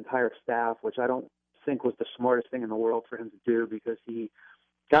fired his entire staff, which I don't think was the smartest thing in the world for him to do, because he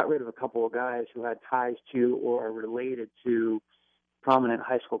got rid of a couple of guys who had ties to or are related to prominent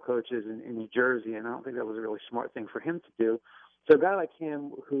high school coaches in New Jersey, and I don't think that was a really smart thing for him to do. So a guy like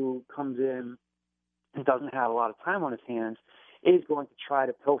him who comes in and doesn't have a lot of time on his hands is going to try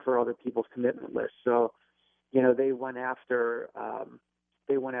to pilfer other people's commitment lists. So, they went after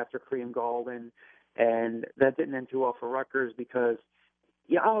Kareem Golden, and that didn't end too well for Rutgers because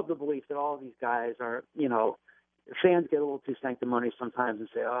I have the belief that all of these guys are, fans get a little too sanctimonious sometimes and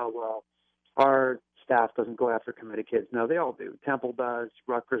say, oh, well, our staff doesn't go after committed kids. No, they all do. Temple does,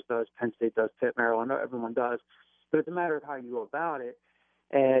 Rutgers does, Penn State does, Pitt, Maryland, everyone does. But it's a matter of how you go about it.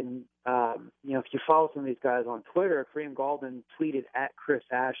 And, if you follow some of these guys on Twitter, Kareem Golden tweeted at Chris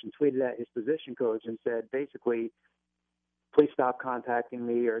Ash and tweeted at his position coach and said, basically, please stop contacting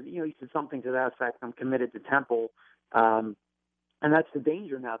me. Or, he said something to that effect, I'm committed to Temple. And that's the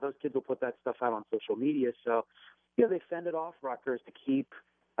danger now. Those kids will put that stuff out on social media. So, they fended off Rutgers to keep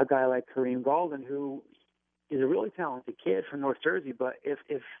a guy like Kareem Golden, who is a really talented kid from North Jersey, but if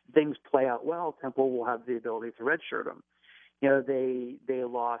things play out well, Temple will have the ability to redshirt him. They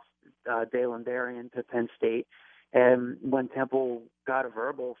lost Dalen Darien to Penn State, and when Temple got a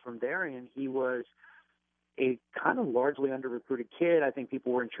verbal from Darien, he was a kind of largely under-recruited kid. I think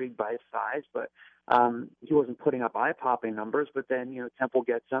people were intrigued by his size, but he wasn't putting up eye-popping numbers. But then, Temple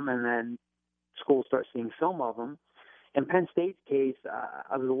gets him, and then schools start seeing film of him. In Penn State's case,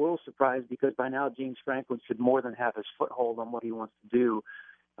 I was a little surprised because by now James Franklin should more than have his foothold on what he wants to do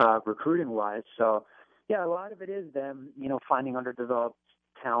recruiting-wise. So, yeah, a lot of it is them, finding underdeveloped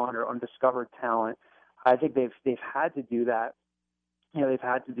talent or undiscovered talent. I think they've had to do that. They've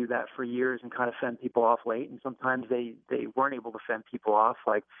had to do that for years and kind of fend people off late, and sometimes they weren't able to fend people off.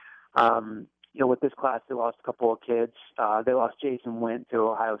 Like, with this class, they lost a couple of kids. They lost Jason Wint to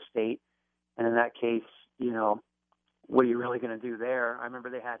Ohio State, and in that case, what are you really going to do there? I remember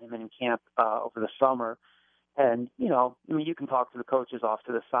they had him in camp over the summer, and, you can talk to the coaches off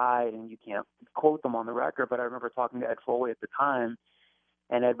to the side, and you can't quote them on the record, but I remember talking to Ed Foley at the time,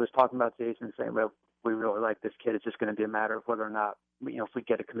 and Ed was talking about Jason saying, well, we really like this kid. It's just going to be a matter of whether or not, if we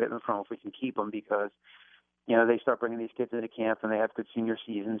get a commitment from him, if we can keep him, because, they start bringing these kids into camp and they have good senior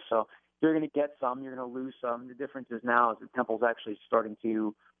seasons. So you're going to get some, you're going to lose some. The difference is now is that Temple's actually starting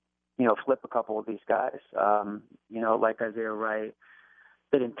to, flip a couple of these guys. Like Isaiah Wright.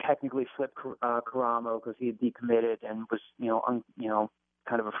 They didn't technically flip Karamo because he had decommitted and was,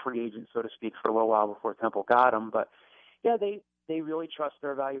 kind of a free agent, so to speak, for a little while before Temple got him. But, yeah, they really trust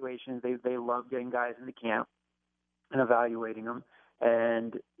their evaluations. They love getting guys into camp and evaluating them.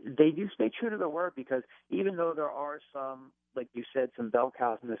 And they do stay true to their word because even though there are some, like you said, some bell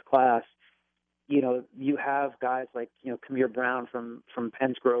cows in this class, you have guys like, Kamir Brown from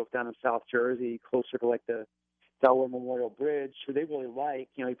Penns Grove down in South Jersey, closer to like the Delaware Memorial Bridge, who they really like.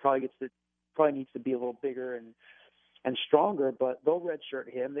 He probably needs to be a little bigger and stronger, but they'll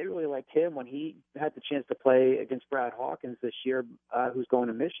redshirt him. They really liked him when he had the chance to play against Brad Hawkins this year, who's going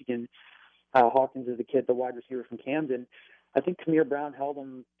to Michigan. Hawkins is the wide receiver from Camden. I think Kamir Brown held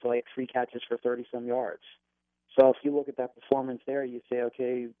him to like 3 catches for 30-some yards. So if you look at that performance there, you say,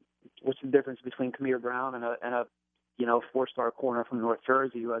 okay, what's the difference between Kamir Brown and a 4-star corner from North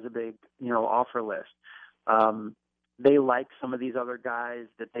Jersey who has a big, offer list? They like some of these other guys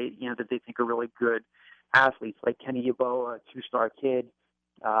that they think are really good athletes, like Kenny Yeboah, a 2-star kid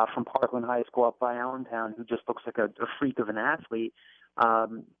from Parkland High School up by Allentown, who just looks like a freak of an athlete.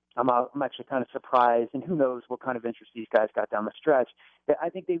 I'm actually kind of surprised, and who knows what kind of interest these guys got down the stretch. I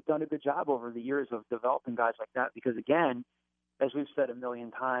think they've done a good job over the years of developing guys like that because, again, as we've said a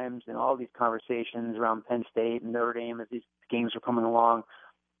million times in all these conversations around Penn State and Notre Dame as these games are coming along,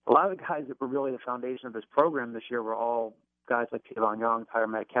 a lot of the guys that were really the foundation of this program this year were all guys like Tavon Young, Tyler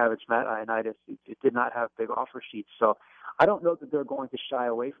Matakavich, Matt Ioannidis. It did not have big offer sheets. So I don't know that they're going to shy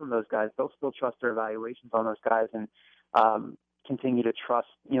away from those guys. They'll still trust their evaluations on those guys and continue to trust,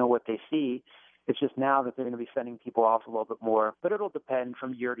 what they see. It's just now that they're going to be fending people off a little bit more. But it'll depend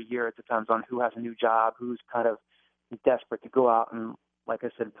from year to year. It depends on who has a new job, who's kind of desperate to go out and, like I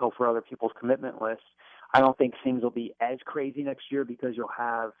said, pill for other people's commitment lists. I don't think things will be as crazy next year because you'll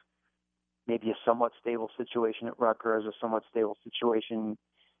have maybe a somewhat stable situation at Rutgers, a somewhat stable situation,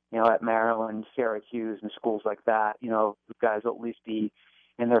 at Maryland, Syracuse, and schools like that. The guys will at least be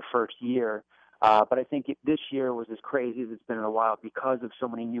in their first year. But I think this year was as crazy as it's been in a while because of so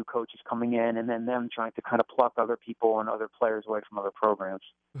many new coaches coming in and then them trying to kind of pluck other people and other players away from other programs.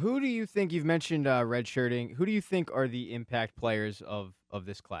 Who do you think, you've mentioned redshirting, who do you think are the impact players of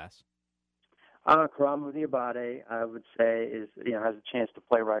this class? Karamo Diabate, I would say, has a chance to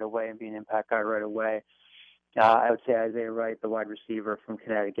play right away and be an impact guy right away. I would say Isaiah Wright, the wide receiver from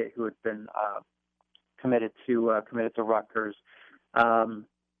Connecticut, who had been committed to Rutgers.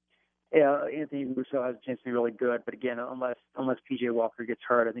 Anthony Russo has a chance to be really good, but again, unless PJ Walker gets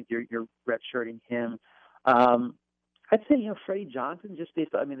hurt, I think you're redshirting him. I'd say Freddie Johnson, just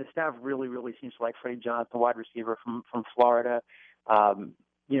based on, the staff really seems to like Freddie Johnson, wide receiver from Florida.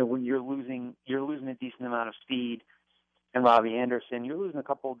 When you're losing a decent amount of speed, and Robbie Anderson, you're losing a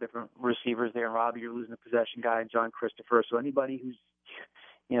couple of different receivers there. And Robbie, you're losing a possession guy, and John Christopher. So anybody who's,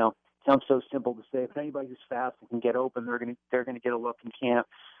 sounds so simple to say, but anybody who's fast and can get open, they're gonna get a look in camp.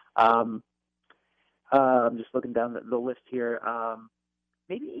 I'm just looking down the list here.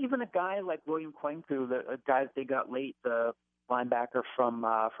 Maybe even a guy like William Kwenku, a guy that they got late, the linebacker from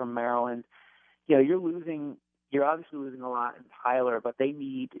Maryland. You're obviously losing a lot in Tyler, but they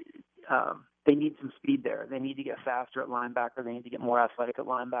need some speed there. They need to get faster at linebacker. They need to get more athletic at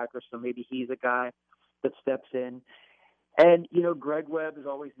linebacker. So maybe he's a guy that steps in. And Greg Webb is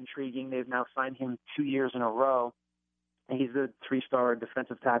always intriguing. They've now signed him 2 years in a row. He's a 3-star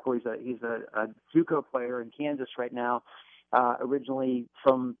defensive tackle. He's a JUCO player in Kansas right now. Originally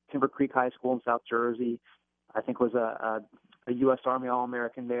from Timber Creek High School in South Jersey. I think was a U.S. Army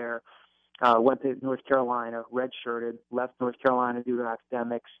All-American there. went to North Carolina, redshirted, left North Carolina due to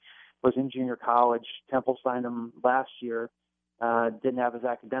academics, was in junior college. Temple signed him last year, didn't have his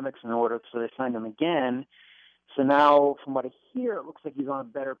academics in order, so they signed him again. So now, from what I hear, it looks like he's on a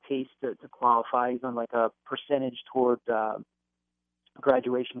better pace to qualify. He's on like a percentage toward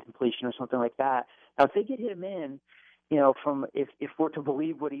graduation completion or something like that. Now, if they get him in, from if we're to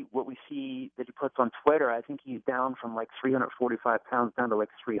believe what we see that he puts on Twitter, I think he's down from like 345 pounds down to like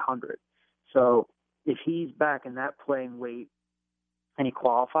 300. So if he's back in that playing weight and he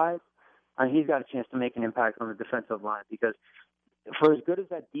qualifies, he's got a chance to make an impact on the defensive line, because for as good as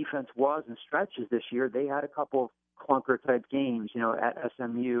that defense was in stretches this year, they had a couple of clunker-type games, at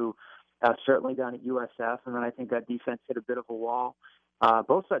SMU, certainly down at USF, and then I think that defense hit a bit of a wall.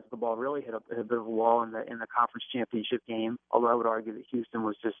 Both sides of the ball really hit a bit of a wall in the conference championship game, although I would argue that Houston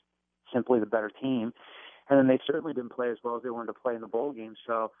was just simply the better team. And then they certainly didn't play as well as they wanted to play in the bowl game.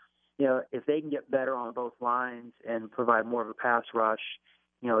 So, if they can get better on both lines and provide more of a pass rush,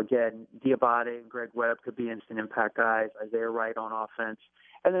 again, Diabate and Greg Webb could be instant impact guys. Isaiah Wright on offense.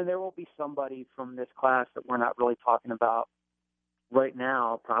 And then there will be somebody from this class that we're not really talking about right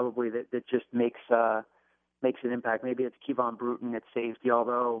now, probably that just makes an impact. Maybe it's Kevon Bruton at safety,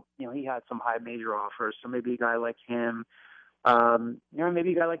 although, he had some high major offers. So maybe a guy like him,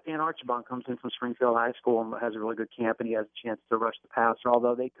 maybe a guy like Dan Archibald comes in from Springfield High School and has a really good camp and he has a chance to rush the passer,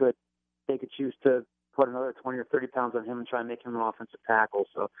 although they could choose to put another 20 or 30 pounds on him and try and make him an offensive tackle.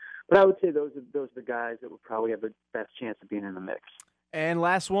 So, but I would say those are the guys that would probably have the best chance of being in the mix. And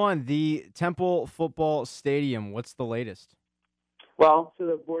last one, the Temple Football Stadium. What's the latest? Well, so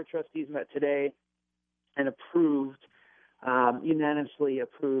the board of trustees met today and unanimously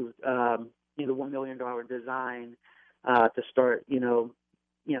approved, the $1 million design to start,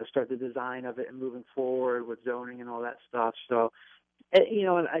 start the design of it and moving forward with zoning and all that stuff. So,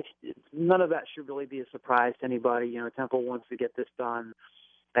 none of that should really be a surprise to anybody. Temple wants to get this done.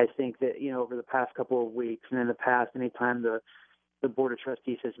 I think that, over the past couple of weeks and in the past, anytime the Board of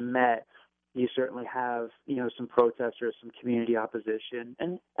Trustees has met, you certainly have, some protesters, some community opposition.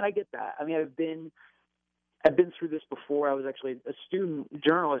 And I get that. I mean, I've been through this before. I was actually a student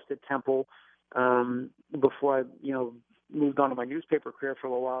journalist at Temple before I, moved on to my newspaper career for a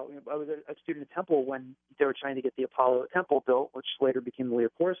little while. I was a student at Temple when they were trying to get the Apollo at Temple built, which later became the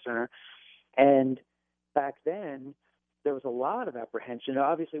Leopold Center. And back then, there was a lot of apprehension.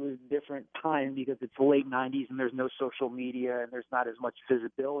 Obviously, it was a different time because it's the late 90s and there's no social media and there's not as much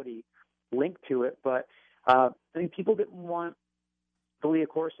visibility linked to it. But I think people didn't want the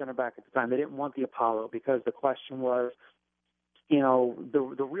Leopold Center back at the time. They didn't want the Apollo because the question was,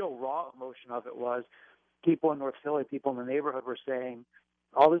 the real raw emotion of it was, people in North Philly, people in the neighborhood were saying,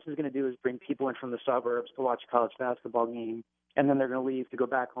 all this is going to do is bring people in from the suburbs to watch a college basketball game, and then they're going to leave to go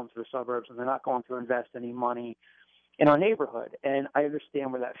back home to the suburbs, and they're not going to invest any money in our neighborhood. And I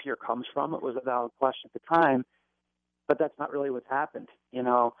understand where that fear comes from. It was a valid question at the time, but that's not really what's happened.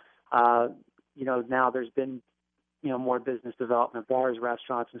 Now there's been, more business development, bars,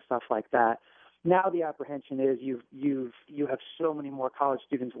 restaurants, and stuff like that. Now the apprehension is you have so many more college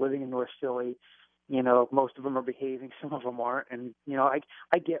students living in North Philly. Most of them are behaving, some of them aren't. And,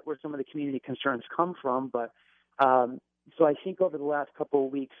 I get where some of the community concerns come from, but so I think over the last couple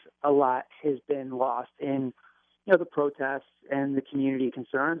of weeks, a lot has been lost in, the protests and the community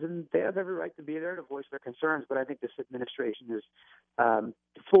concerns, and they have every right to be there to voice their concerns. But I think this administration is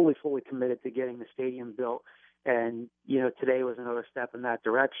fully committed to getting the stadium built. And, today was another step in that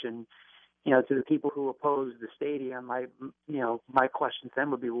direction. To the people who oppose the stadium, my question to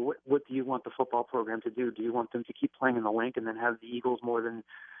them would be, well, what do you want the football program to do? Do you want them to keep playing in the Link and then have the Eagles more than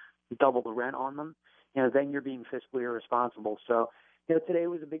double the rent on them? Then you're being fiscally irresponsible. So, today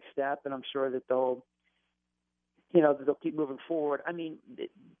was a big step, and I'm sure that they'll keep moving forward. I mean,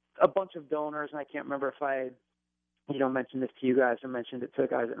 a bunch of donors, and I can't remember if I, mentioned this to you guys or mentioned it to the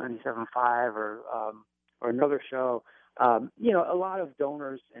guys at 97.5 or another show. A lot of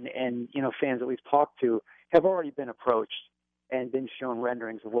donors and fans that we've talked to have already been approached and been shown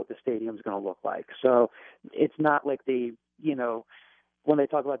renderings of what the stadium's going to look like. So it's not like they, when they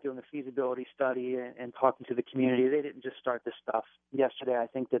talk about doing the feasibility study and talking to the community, they didn't just start this stuff yesterday. I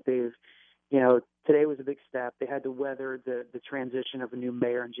think that they've, today was a big step. They had to weather the transition of a new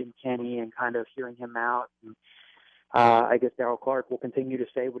mayor and Jim Kenney and kind of hearing him out. And, I guess Darryl Clark will continue to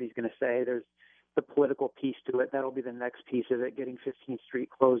say what he's going to say. There's the political piece to it. That'll be the next piece of it, getting 15th Street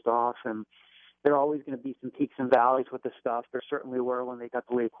closed off. And there are always going to be some peaks and valleys with this stuff. There certainly were when they got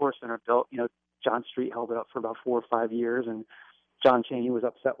the Leopold Center built. John Street held it up for about 4 or 5 years, and John Chaney was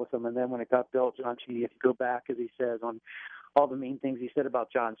upset with them. And then when it got built, John Chaney had to go back, as he says, on all the main things he said about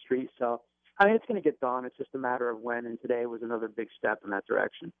John Street. So I mean, it's going to get done. It's just a matter of when, and today was another big step in that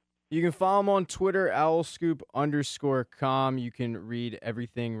direction. You can follow him on Twitter, owlscoop_com. You can read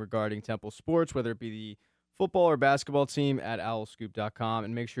everything regarding Temple sports, whether it be the football or basketball team, at owlscoop.com.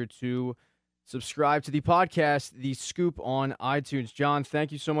 And make sure to subscribe to the podcast, The Scoop, on iTunes. John,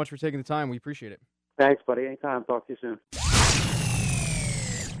 thank you so much for taking the time. We appreciate it. Thanks, buddy. Anytime. Talk to you soon.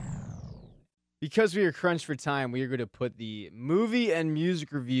 Because we are crunched for time, we are going to put the movie and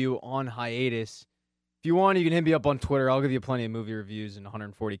music review on hiatus. If you want, you can hit me up on Twitter. I'll give you plenty of movie reviews in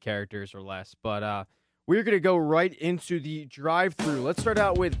 140 characters or less. But we're going to go right into the drive-thru. Let's start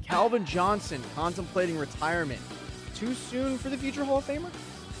out with Calvin Johnson contemplating retirement. Too soon for the future Hall of Famer?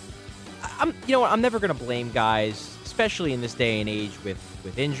 You know what? I'm never going to blame guys, especially in this day and age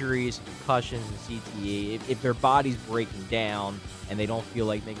with injuries, concussions, and CTE. If their body's breaking down and they don't feel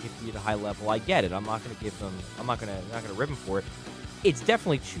like they can compete at a high level, I get it. I'm not going to give them. I'm not going to rip them for it. It's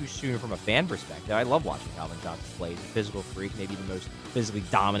definitely too soon from a fan perspective. I love watching Calvin Johnson play. He's a physical freak, maybe the most physically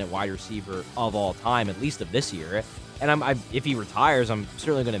dominant wide receiver of all time, at least of this year. And if he retires, I'm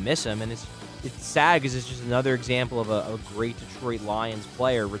certainly going to miss him. And it's sad because it's just another example of a great Detroit Lions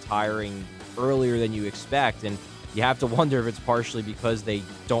player retiring earlier than you expect. And you have to wonder if it's partially because they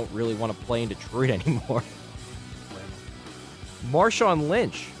don't really want to play in Detroit anymore. Marshawn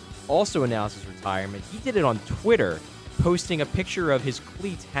Lynch also announced his retirement. He did it on Twitter, posting a picture of his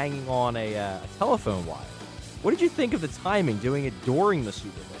cleats hanging on a telephone wire. What did you think of the timing, doing it during the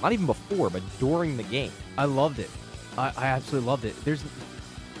Super Bowl? Not even before, but during the game. I loved it. I absolutely loved it.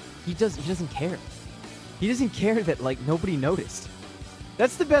 He doesn't care. He doesn't care that nobody noticed.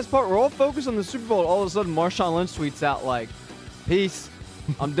 That's the best part. We're all focused on the Super Bowl. All of a sudden, Marshawn Lynch tweets out "Peace,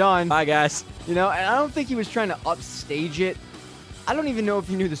 I'm done." Bye, guys. And I don't think he was trying to upstage it. I don't even know if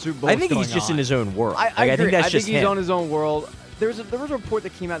he knew the Super Bowl. I think was he's going just on. in his own world. I agree. I think that's just he's him. on his own world. There was a report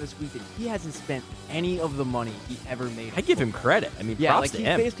that came out this week that he hasn't spent any of the money he ever made. I give him credit. I mean, yeah, props to he's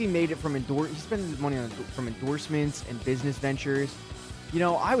him. basically made it from he spent his money from endorsements and business ventures.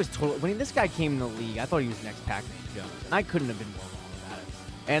 I was when this guy came in the league, I thought he was the next Pac-Man Jones, and I couldn't have been more wrong about it.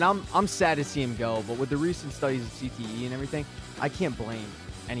 And I'm sad to see him go, but with the recent studies of CTE and everything, I can't blame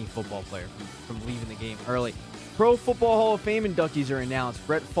any football player from leaving the game early. Pro Football Hall of Fame inductees are announced.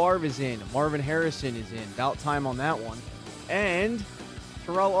 Brett Favre is in. Marvin Harrison is in. About time on that one. And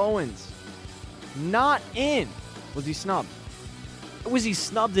Terrell Owens, not in. Was he snubbed? Was he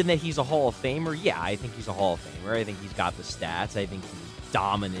snubbed in that he's a Hall of Famer? Yeah, I think he's a Hall of Famer. I think he's got the stats. I think he's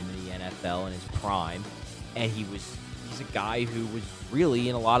dominant in the NFL in his prime. And he's a guy who was really,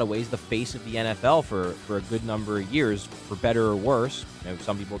 in a lot of ways, the face of the NFL for a good number of years, for better or worse.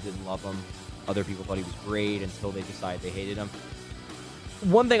 Some people didn't love him. Other people thought he was great until they decided they hated him.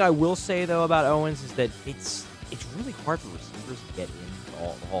 One thing I will say, though, about Owens is that it's really hard for receivers to get into the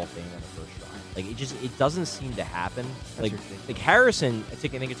Hall of Fame on the first try. It doesn't seem to happen. Like Harrison, I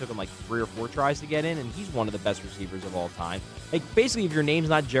think it took him 3 or 4 tries to get in, and he's one of the best receivers of all time. Basically, if your name's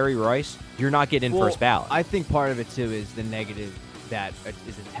not Jerry Rice, you're not getting in first ballot. I think part of it too is the negative that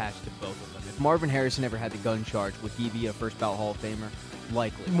is attached to both of them. If Marvin Harrison ever had the gun charge, would he be a first ballot Hall of Famer?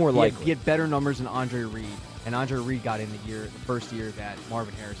 Likely. More likely. He had better numbers than Andre Reed, and Andre Reed got in the first year that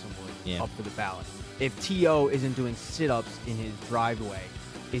Marvin Harrison was up for the ballot. If T.O. isn't doing sit-ups in his driveway,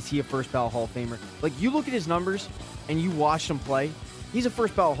 is he a first ballot Hall of Famer? You look at his numbers and you watch him play, he's a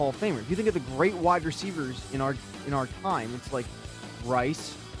first ballot Hall of Famer. If you think of the great wide receivers in our time, it's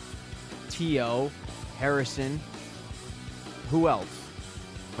Rice, T.O., Harrison, who else?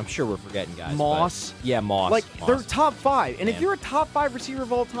 I'm sure we're forgetting guys. Moss. Yeah, Moss. They're top 5. And Man. if you're a top 5 receiver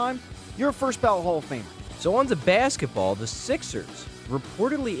of all time, you're a first ballot Hall of Famer. So on to basketball, the Sixers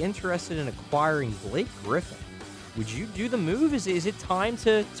reportedly interested in acquiring Blake Griffin. Would you do the move? Is it time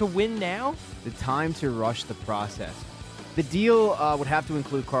to win now? The time to rush the process. The deal would have to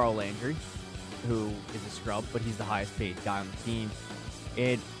include Carl Landry, who is a scrub, but he's the highest paid guy on the team.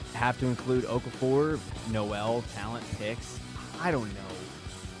 It'd have to include Okafor, Noel, talent picks. I don't know.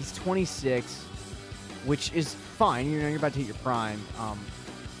 He's 26, which is fine. You're about to hit your prime.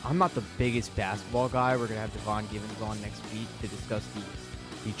 I'm not the biggest basketball guy. We're going to have Devon Givens on next week to discuss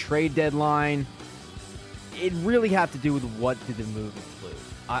the trade deadline. It really have to do with what did the move include.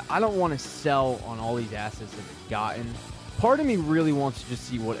 I don't want to sell on all these assets that they've gotten. Part of me really wants to just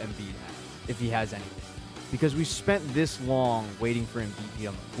see what Embiid has, if he has anything. Because we spent this long waiting for Embiid to be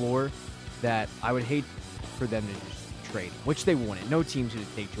on the floor that I would hate for them to just trade him, which they wouldn't. No team's going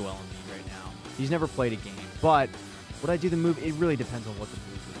to take Joel Embiid right now. He's never played a game. But would I do the move? It really depends on what the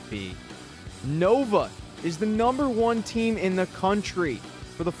move would be. Nova is the #1 team in the country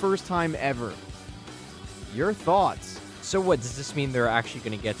for the first time ever. Your thoughts? So what does this mean? They're actually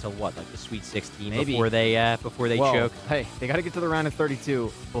going to get to what, like the Sweet 16 Maybe. before they Well, choke? Hey, they got to get to the round of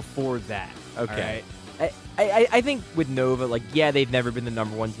 32 before that. Okay. all right? I think with Nova, like, yeah, they've never been the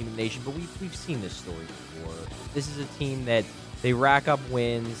number one team in the nation, but we've seen this story before. This is a team that they rack up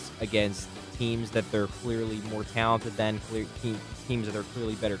wins against teams that they're clearly more talented than, teams that are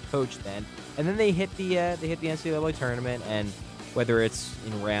clearly better coached than, and then they hit the NCAA tournament, and whether it's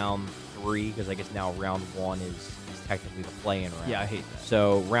in round 3, because I guess now round 1 is technically the play-in round. Yeah, I hate that.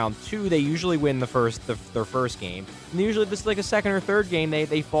 So round 2, they usually win their first game, and usually this is like a second or third game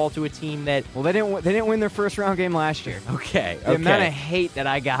they fall to a team that. Well, they didn't win their first round game last year. Okay. The amount of hate that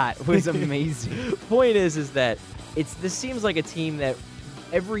I got was amazing. Point is that this seems like a team that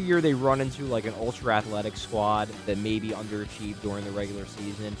every year they run into like an ultra athletic squad that maybe underachieved during the regular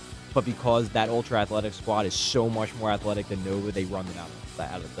season, but because that ultra athletic squad is so much more athletic than Nova, they run them out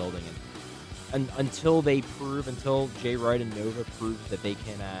of the building. And until Jay Wright and Nova proves that they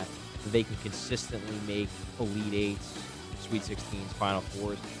can consistently make Elite Eights, Sweet 16s, Final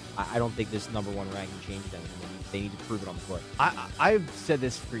Fours, I don't think this number 1 ranking changes anything. They need to prove it on the court. I've said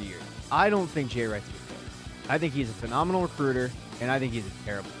this for years. I don't think Jay Wright's a good coach. I think he's a phenomenal recruiter, and I think he's a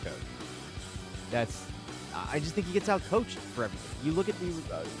terrible coach. I just think he gets out coached for everything. You look at the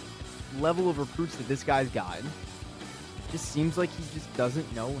level of recruits that this guy's gotten. It just seems like he just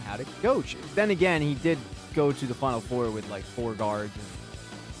doesn't know how to coach. Then again, he did go to the Final Four with like 4 guards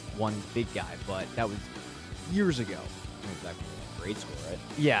and 1 big guy, but that was years ago. Exactly. Grade school, right?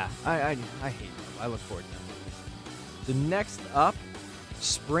 Yeah, I hate him. I look forward to him. So next up,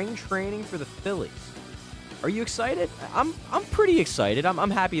 spring training for the Phillies. Are you excited? I'm pretty excited. I'm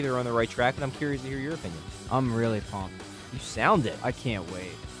happy they're on the right track, and I'm curious to hear your opinion. I'm really pumped. You sound it. I can't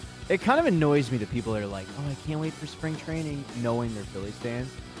wait. It kind of annoys me that people are like, oh, I can't wait for spring training, knowing they're Phillies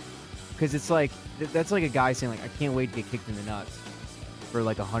fans. Because it's like, that's like a guy saying, like, I can't wait to get kicked in the nuts for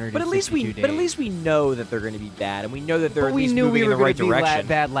like 162 days. But at least we know that they're going to be bad, and we know that they're but at we least knew moving we were in the right going to be direction.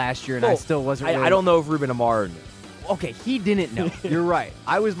 bad last year, and I still wasn't really... I don't know if Ruben Amaro knew. Okay, he didn't know. You're right.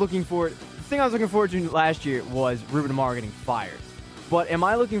 I was looking forward... The thing I was looking forward to last year was Ruben Amaro getting fired. But am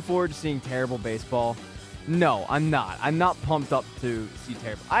I looking forward to seeing terrible baseball? No, I'm not. I'm not pumped up to see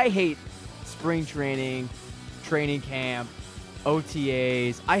terrible. I hate spring training, training camp,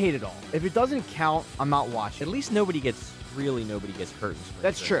 OTAs. I hate it all. If it doesn't count, I'm not watching. At least nobody gets hurt in spring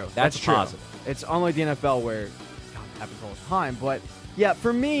That's training. true. That's true. positive. It's unlike the NFL where it happens all the time. But yeah,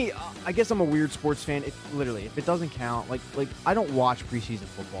 for me, I guess I'm a weird sports fan. If it doesn't count, like I don't watch preseason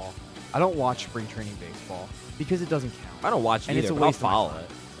football. I don't watch spring training baseball because it doesn't count. I don't watch it and either, it's a but waste I'll follow of my time.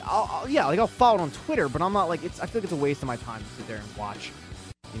 it. I'll follow it on Twitter, but I'm not like I feel like it's a waste of my time to sit there and watch.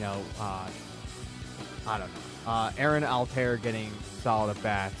 I don't know. Aaron Altair getting solid at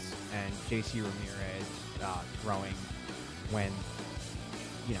bats and JC Ramirez throwing when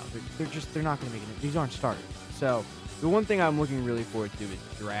they're not going to make it. These aren't starters. So the one thing I'm looking really forward to is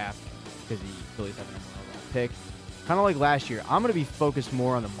the draft because the Phillies have the number 1 overall pick. Kind of like last year, I'm going to be focused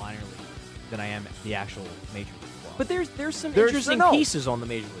more on the minor league than I am the actual major league. But there's some interesting pieces on the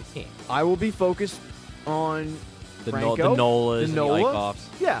major league team. I will be focused on The Franco, Nolas and the Nola. Eichhoffs.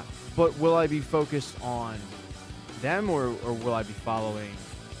 Yeah, but will I be focused on them or will I be following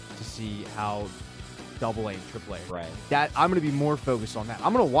to see how AA and AAA? Right. That I'm going to be more focused on that.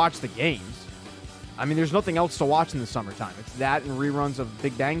 I'm going to watch the games. I mean, there's nothing else to watch in the summertime. It's that and reruns of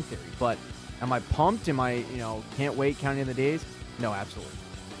Big Bang Theory. But am I pumped? Am I, can't wait counting the days? No, absolutely.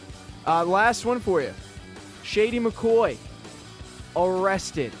 Last one for you. Shady McCoy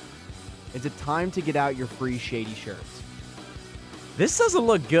arrested. Is it time to get out your free Shady shirts? This doesn't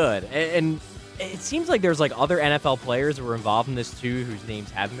look good, and it seems like there's like other NFL players that were involved in this too, whose names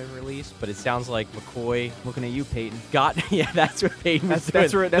haven't been released. But it sounds like McCoy, Looking at you, Peyton. that's what Peyton was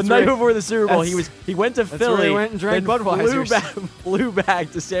That's doing. where the night before the Super Bowl, he went to Philly, where he went and drank then Budweisers. flew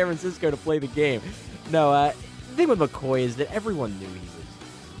back to San Francisco to play the game. No, the thing with McCoy is that everyone knew he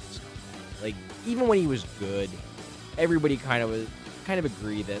was scumbag. Like even when he was good, everybody kind of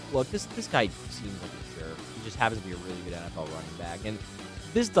agreed that look, this guy seems like a jerk. He just happens to be a really good NFL running back, and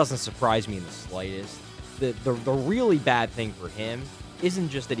this doesn't surprise me in the slightest. The really bad thing for him isn't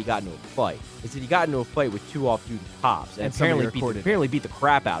just that he got into a fight. It's that he got into a fight with 2 off-duty cops and apparently beat the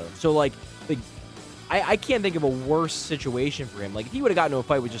crap out of him. So like I can't think of a worse situation for him. Like if he would have gotten into a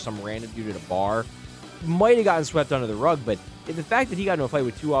fight with just some random dude at a bar, might have gotten swept under the rug. But the fact that he got into a fight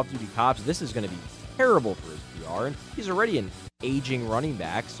with 2 off-duty cops, this is going to be terrible for his PR. And he's already an aging running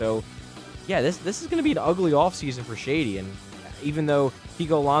back, so yeah, this is going to be an ugly offseason for Shady. And even though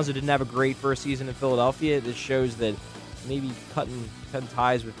Pico Alonso didn't have a great first season in Philadelphia, this shows that maybe cutting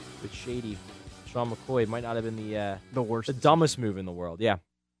ties with Shady Sean McCoy might not have been The worst. the dumbest move in the world. Yeah.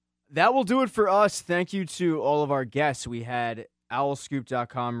 That will do it for us. Thank you to all of our guests. We had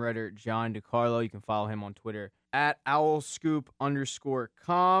owlscoop.com writer John DiCarlo. You can follow him on Twitter at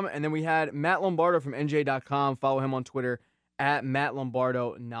owlscoop_com. And then we had Matt Lombardo from NJ.com. Follow him on Twitter at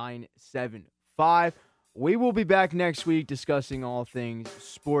MattLombardo975. We will be back next week discussing all things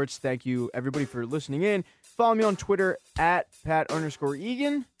sports. Thank you, everybody, for listening in. Follow me on Twitter at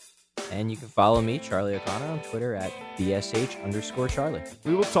Pat_Egan. And you can follow me, Charlie O'Connor, on Twitter at BSH_Charlie.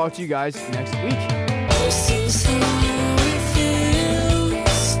 We will talk to you guys next week. This is how it feels.